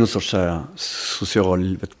 jag är någon sorts så här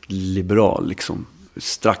social-liberal liksom,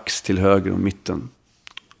 strax till höger och mitten.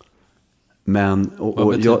 Men, vad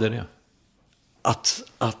betyder det?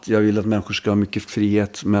 Att jag vill att människor ska ha mycket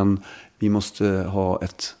frihet, men vi måste ha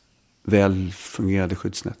ett väl fungerande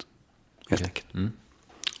skyddsnät. Helt enkelt.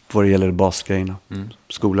 Vad det gäller basgrejerna.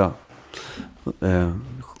 Skola,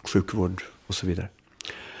 sjukvård och så vidare.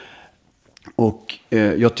 Och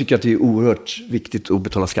jag tycker att det är oerhört viktigt att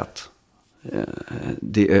betala skatt.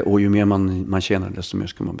 Och ju mer man tjänar, desto mer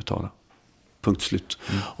ska man betala. Punkt slut.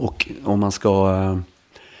 Och om man ska...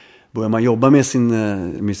 Börjar man jobba med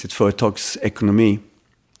sitt företags ekonomi,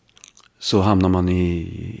 så hamnar man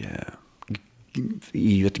i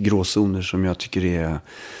ett gråzoner som jag tycker är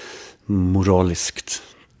moraliskt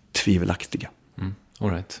tvivelaktiga. All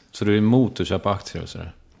right. Så du är emot att köpa aktier och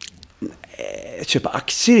sådär? Nej, att köpa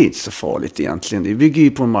aktier är inte så farligt egentligen. Det bygger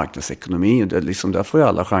ju på en marknadsekonomi. Och liksom, där får ju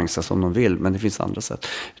alla chanser som de vill. Men det finns andra sätt.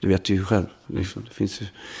 Du vet ju själv. Liksom, det finns ju...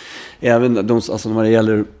 Även när det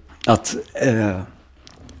gäller att...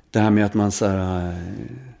 det här med att man så här...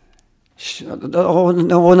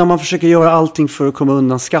 när man försöker göra allting för att komma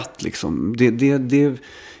undan skatt liksom.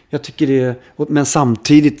 Jag tycker det... Men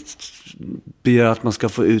samtidigt begär att man ska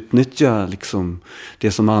få utnyttja liksom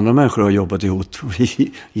det som andra människor har jobbat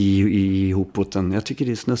ihop åt en. Jag tycker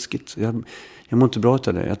det är snuskigt. Jag mår inte bra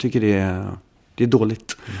av det. Jag tycker det är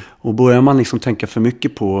dåligt. Och börjar man liksom tänka för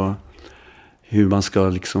mycket på hur man ska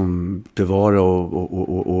liksom bevara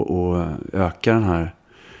och öka den här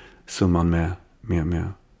summan med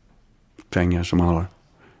pengar som man har,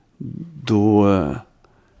 då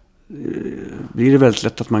blir det väldigt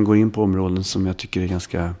lätt att man går in på områden som jag tycker är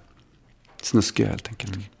ganska snuskiga helt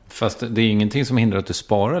enkelt. Fast det är ingenting som hindrar att du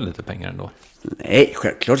sparar lite pengar ändå? Nej,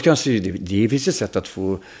 självklart kanske det finns ett sätt att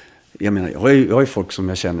få... Jag menar, jag har ju folk som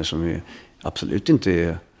jag känner som är absolut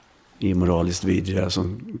inte är moraliskt vidriga,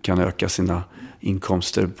 som kan öka sina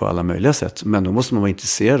inkomster på alla möjliga sätt. Men då måste man vara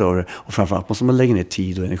intresserad av det. Och framförallt måste man lägga ner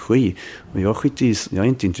tid och energi. Och jag är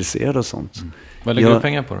inte intresserad av sånt. Vad lägger du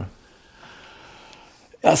pengar på då?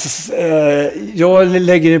 Alltså, jag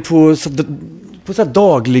lägger det på så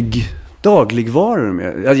dagligvaror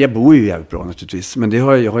med. Jag bor ju jävligt bra naturligtvis, men jag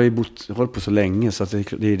har ju hållit på så länge så att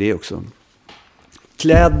det är det också.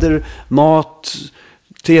 Kläder, mat,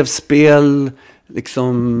 tv-spel,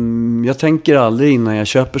 liksom, jag tänker aldrig innan jag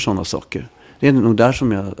köper sådana saker. Det är nog där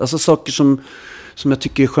som alltså saker som jag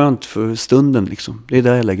tycker är skönt för stunden liksom. Det är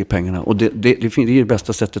där jag lägger pengarna. Och det är det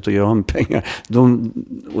bästa sättet att göra med pengar.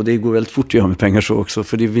 Och det går väldigt fort att göra med pengar så också.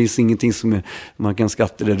 För det finns ingenting som man kan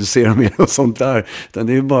skattereducera med och sånt där. Utan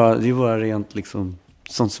det är bara rent liksom,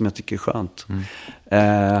 sånt som jag tycker är skönt.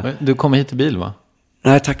 Du kommer hit i bil, va?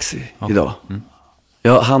 Nej, taxi idag.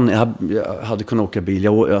 Jag hade kunnat åka bil.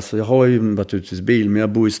 Jag har ju varit ute i bil, men jag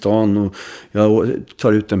bor i stan och jag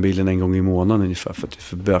tar ut den bilen en gång i månaden ungefär för att det är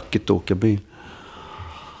för bökigt att åka bil.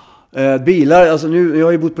 Bilar, alltså jag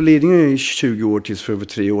har ju bott på Lidingö i 20 år tills för över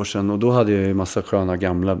 3 år sedan, och då hade jag ju massa sköna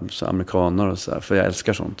gamla amerikaner och så här, för jag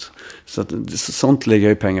älskar sånt. Så sånt lägger jag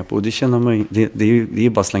ju pengar på, och det känner man det är ju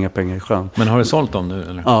bara att slänga pengar i sjön. Men har du sålt dem nu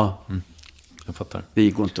eller? Ja. Jag fattar. Det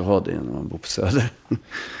går inte att ha det när man bor på Söder.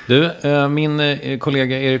 Du, min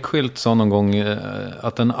kollega Erik Skylt sa någon gång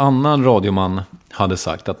att en annan radioman hade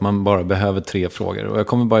sagt att man bara behöver 3 frågor. Och jag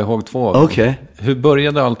kommer bara ihåg 2 av dem. Okay. Hur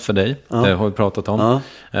började allt för dig? Det har vi pratat om.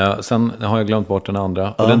 Sen har jag glömt bort den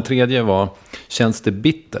andra. Och den tredje var, känns det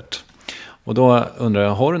bittert? Och då undrar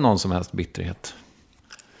jag, har du någon som helst bitterhet?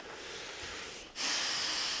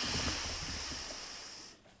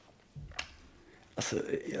 Alltså,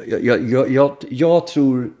 jag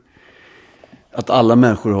tror att alla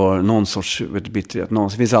människor har någon sorts bitterhet. Det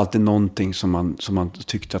finns alltid någonting som man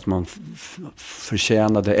tyckte att man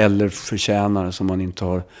förtjänade eller förtjänar som man inte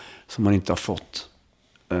har fått.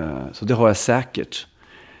 Så det har jag säkert.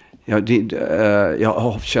 Jag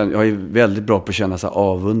är väldigt bra på att känna sig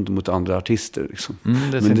avund mot andra artister. Liksom.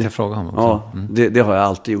 Det tänkte jag fråga om också. Ja, det har jag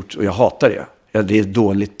alltid gjort och jag hatar det. Ja, det är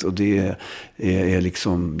dåligt och det är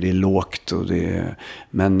liksom, det är lågt och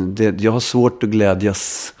men jag har svårt att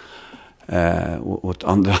glädjas åt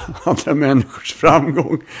andra människors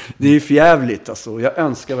framgång. Det är förjävligt alltså. Jag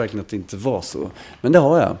önskar verkligen att det inte var så. Men det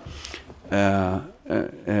har jag.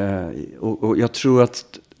 Och jag tror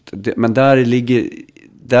att men där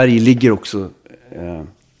ligger också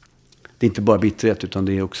det är inte bara bitterhet utan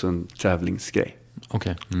det är också en tävlingsgrej.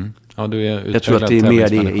 Okej. Ja, du är jag tror att det är mer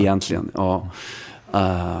det egentligen. Ja.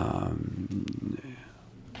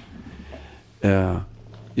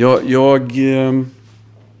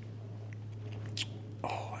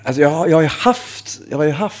 Alltså jag har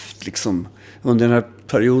ju haft liksom under den här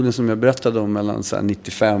perioden som jag berättade om mellan så här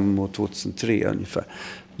 95 och 2003 ungefär.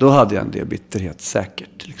 Då hade jag en del bitterhet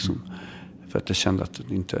säkert liksom. För att jag kände att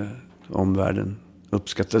inte omvärlden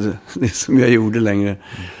uppskattade det som jag gjorde längre.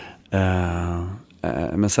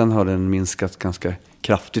 Men sen har den minskat ganska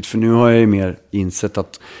kraftigt. För nu har jag ju mer insett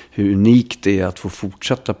att hur unikt det är att få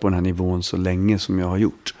fortsätta på den här nivån så länge som jag har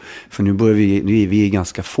gjort. För nu är vi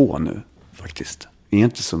ganska få nu faktiskt. Vi är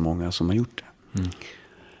inte så många som har gjort det.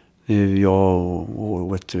 Det är jag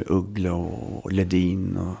och Uggla och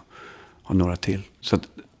Ledin och några till. Så att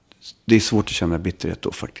det är svårt att känna bitterhet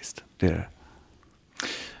då faktiskt. Det är det.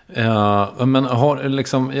 Men har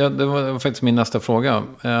liksom, det var faktiskt min nästa fråga.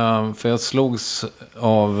 För jag slogs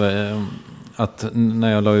av att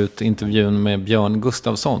när jag la ut intervjun med Björn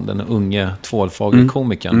Gustafsson, den unge tvålfagre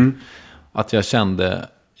komikern, att jag kände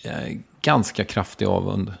ganska kraftig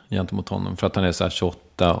avund gentemot honom. För att han är så här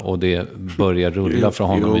 28 och det börjar rulla för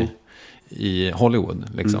honom i Hollywood.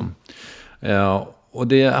 Liksom. Och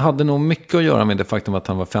det hade nog mycket att göra med det faktum att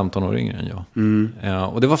han var 15 år yngre än jag.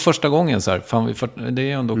 Och det var första gången så här, fan,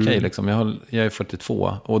 det är ändå okej, liksom. Jag är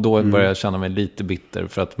 42 och då började jag känna mig lite bitter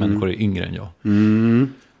för att människor är yngre än jag.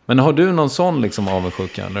 Men har du någon sån liksom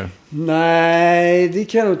avundsjuka eller? Nej, det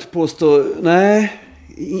kan jag inte påstå. Nej,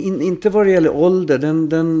 inte vad det gäller ålder.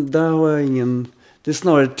 Där har jag ingen. Det är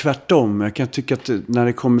snarare tvärtom. Jag kan tycka att när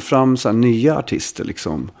det kommer fram så här nya artister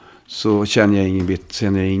liksom, så känner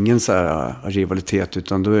jag ingen så här rivalitet,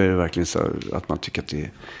 utan då är det verkligen så här att man tycker att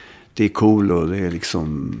det är cool och det är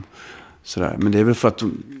liksom sådär. Men det är väl för att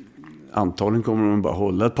antagligen kommer de bara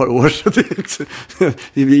hålla ett par år, så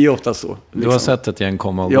det blir ju ofta så. Liksom. Du har sett ett gäng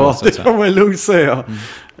komma och gå. Ja, det kan man lugnt säga.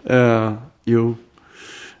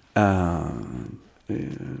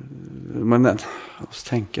 Men jag måste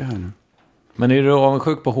tänka här nu. Men är du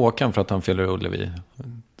avundsjuk på Håkan för att han fyller Ullevi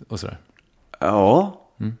och sådär? Ja.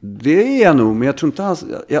 Det är jag nog, men jag tror inte han...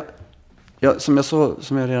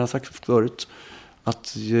 som jag redan sagt förut,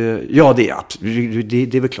 att ja, det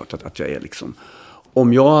är väl klart att jag är liksom.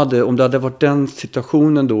 Om det hade varit den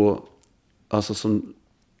situationen då, alltså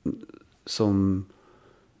som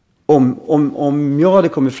om jag hade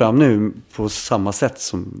kommit fram nu på samma sätt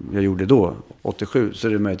som jag gjorde då 87, så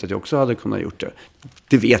är det möjligt att jag också hade kunnat gjort det.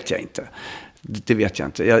 Det vet jag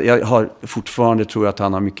inte. Jag har fortfarande, tror jag, att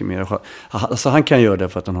han har mycket mer. Alltså han kan göra det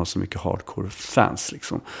för att han har så mycket hardcore fans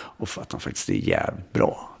liksom, och för att han faktiskt är jävligt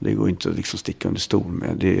bra. Det går inte att liksom sticka under stol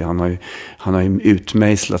med det. Han har ju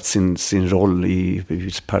utmejslat sin roll i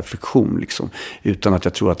perfektion liksom, utan att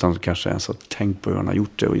jag tror att han kanske ens har tänkt på hur han har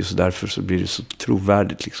gjort det, och just därför så blir det så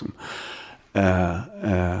trovärdigt liksom.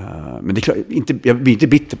 Men det är klart, jag blir inte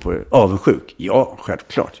bitter på det. Avundsjuk, ja,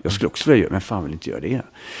 självklart. Jag skulle också vilja göra, men fan vill inte göra det.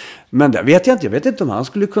 Men där vet jag inte. Jag vet inte om han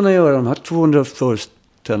skulle kunna göra de här 200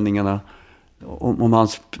 föreställningarna. Om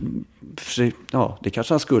hans... Ja, det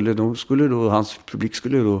kanske han skulle. Hans publik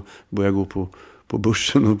skulle då börja gå på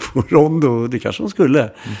Börsen och på Rondo. Det kanske han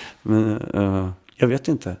skulle. Men jag vet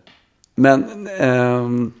inte. Men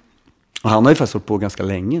han har ju faktiskt hållit på ganska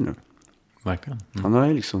länge nu. Verkligen. Han har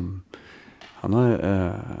ju liksom... Han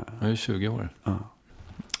är ju 20 år. Ja.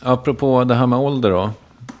 Apropå det här med ålder då.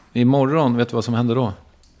 Imorgon, vet du vad som händer då?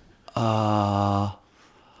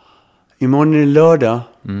 Imorgon är det lördag.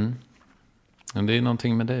 Men det är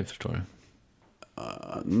någonting med dig, förstår du.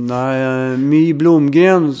 Nej, My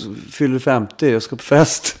Blomgren fyller 50. Jag ska på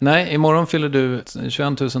fest. Nej, imorgon fyller du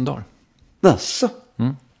 21 000 dagar. Nasså?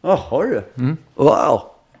 Jaha du. Wow,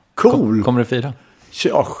 cool. Kommer du fira?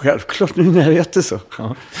 Ja, självklart, nu när jag vet det så.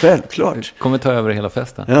 Ja. Självklart. Kommer ta över hela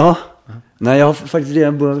festen? Ja. Nej, jag har faktiskt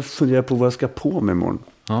redan börjat fundera på vad jag ska på med imorgon.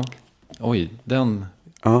 Ja. Oj, den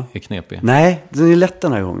är knepig. Nej, den är lätt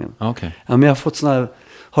den här gången. Okay. Ja, men jag har fått såna här...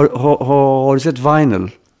 Har du sett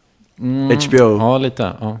Vinyl? HBO? Ja,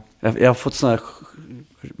 lite. Ja. Jag har fått sån här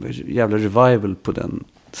jävla revival på den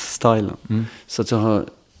stilen. Så att jag har...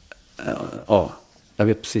 Ja, jag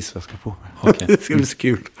vet precis vad jag ska på mig. Okay. Det ska bli så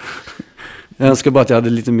kul. Jag önskar bara att jag hade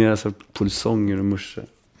lite mer så här polisonger och muscher.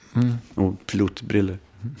 Och pilotbriller.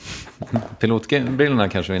 Pilotbrillorna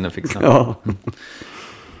kanske vinner fixa. Ja.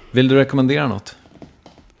 Vill du rekommendera något?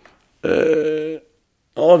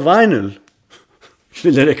 Ja, Vinyl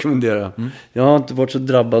vill jag rekommendera. Jag har inte varit så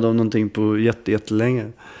drabbad av någonting på jättelänge.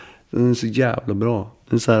 Den är så jävla bra.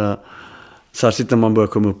 Den är så här, särskilt när man börjar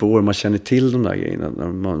komma upp på år, man känner till de där grejerna. När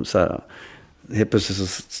man så här, helt plötsligt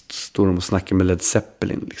så står de och snackar med Led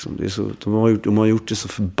Zeppelin. Liksom. Det är så, de har gjort det så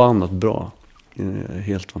förbannat bra. Det är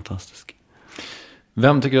helt fantastiskt.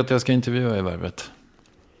 Vem tycker att jag ska intervjua i Värvet?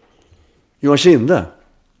 Johan Kinde.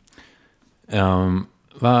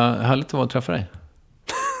 Vad härligt att vara att träffa dig.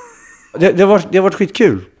 Det har varit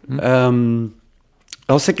skitkul.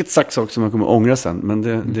 Jag har säkert sagt saker som jag kommer att ångra sen. Men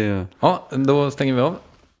det... Ja, då stänger vi av.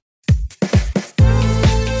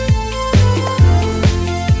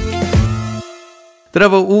 Det där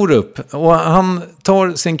var Orup och han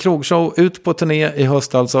tar sin krogshow ut på turné i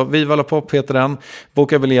höst alltså. Viva la Pop heter den.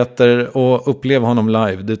 Boka biljetter och upplev honom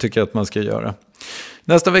live. Det tycker jag att man ska göra.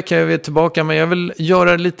 Nästa vecka är vi tillbaka, men jag vill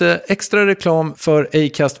göra lite extra reklam för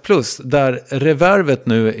Acast Plus där Revervet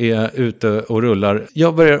nu är ute och rullar.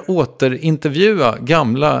 Jag börjar återintervjua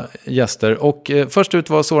gamla gäster och först ut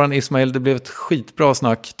var Soran Ismail. Det blev ett skitbra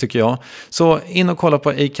snack tycker jag. Så in och kolla på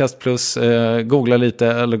Acast Plus, googla lite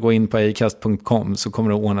eller gå in på acast.com så kommer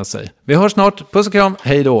det att ordna sig. Vi hörs snart, puss och kram,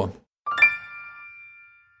 hej då!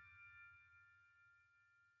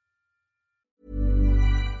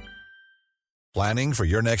 Planning for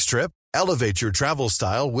your next trip? Elevate your travel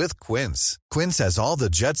style with Quince. Quince has all the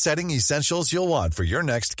jet-setting essentials you'll want for your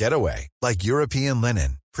next getaway, like European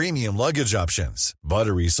linen, premium luggage options,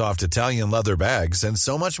 buttery soft Italian leather bags, and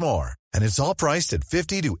so much more. And it's all priced at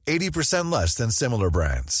 50 to 80% less than similar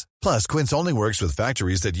brands. Plus, Quince only works with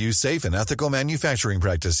factories that use safe and ethical manufacturing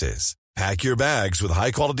practices. Pack your bags with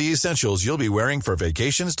high-quality essentials you'll be wearing for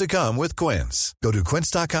vacations to come with Quince. Go to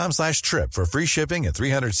quince.com/trip for free shipping and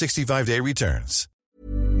 365-day returns.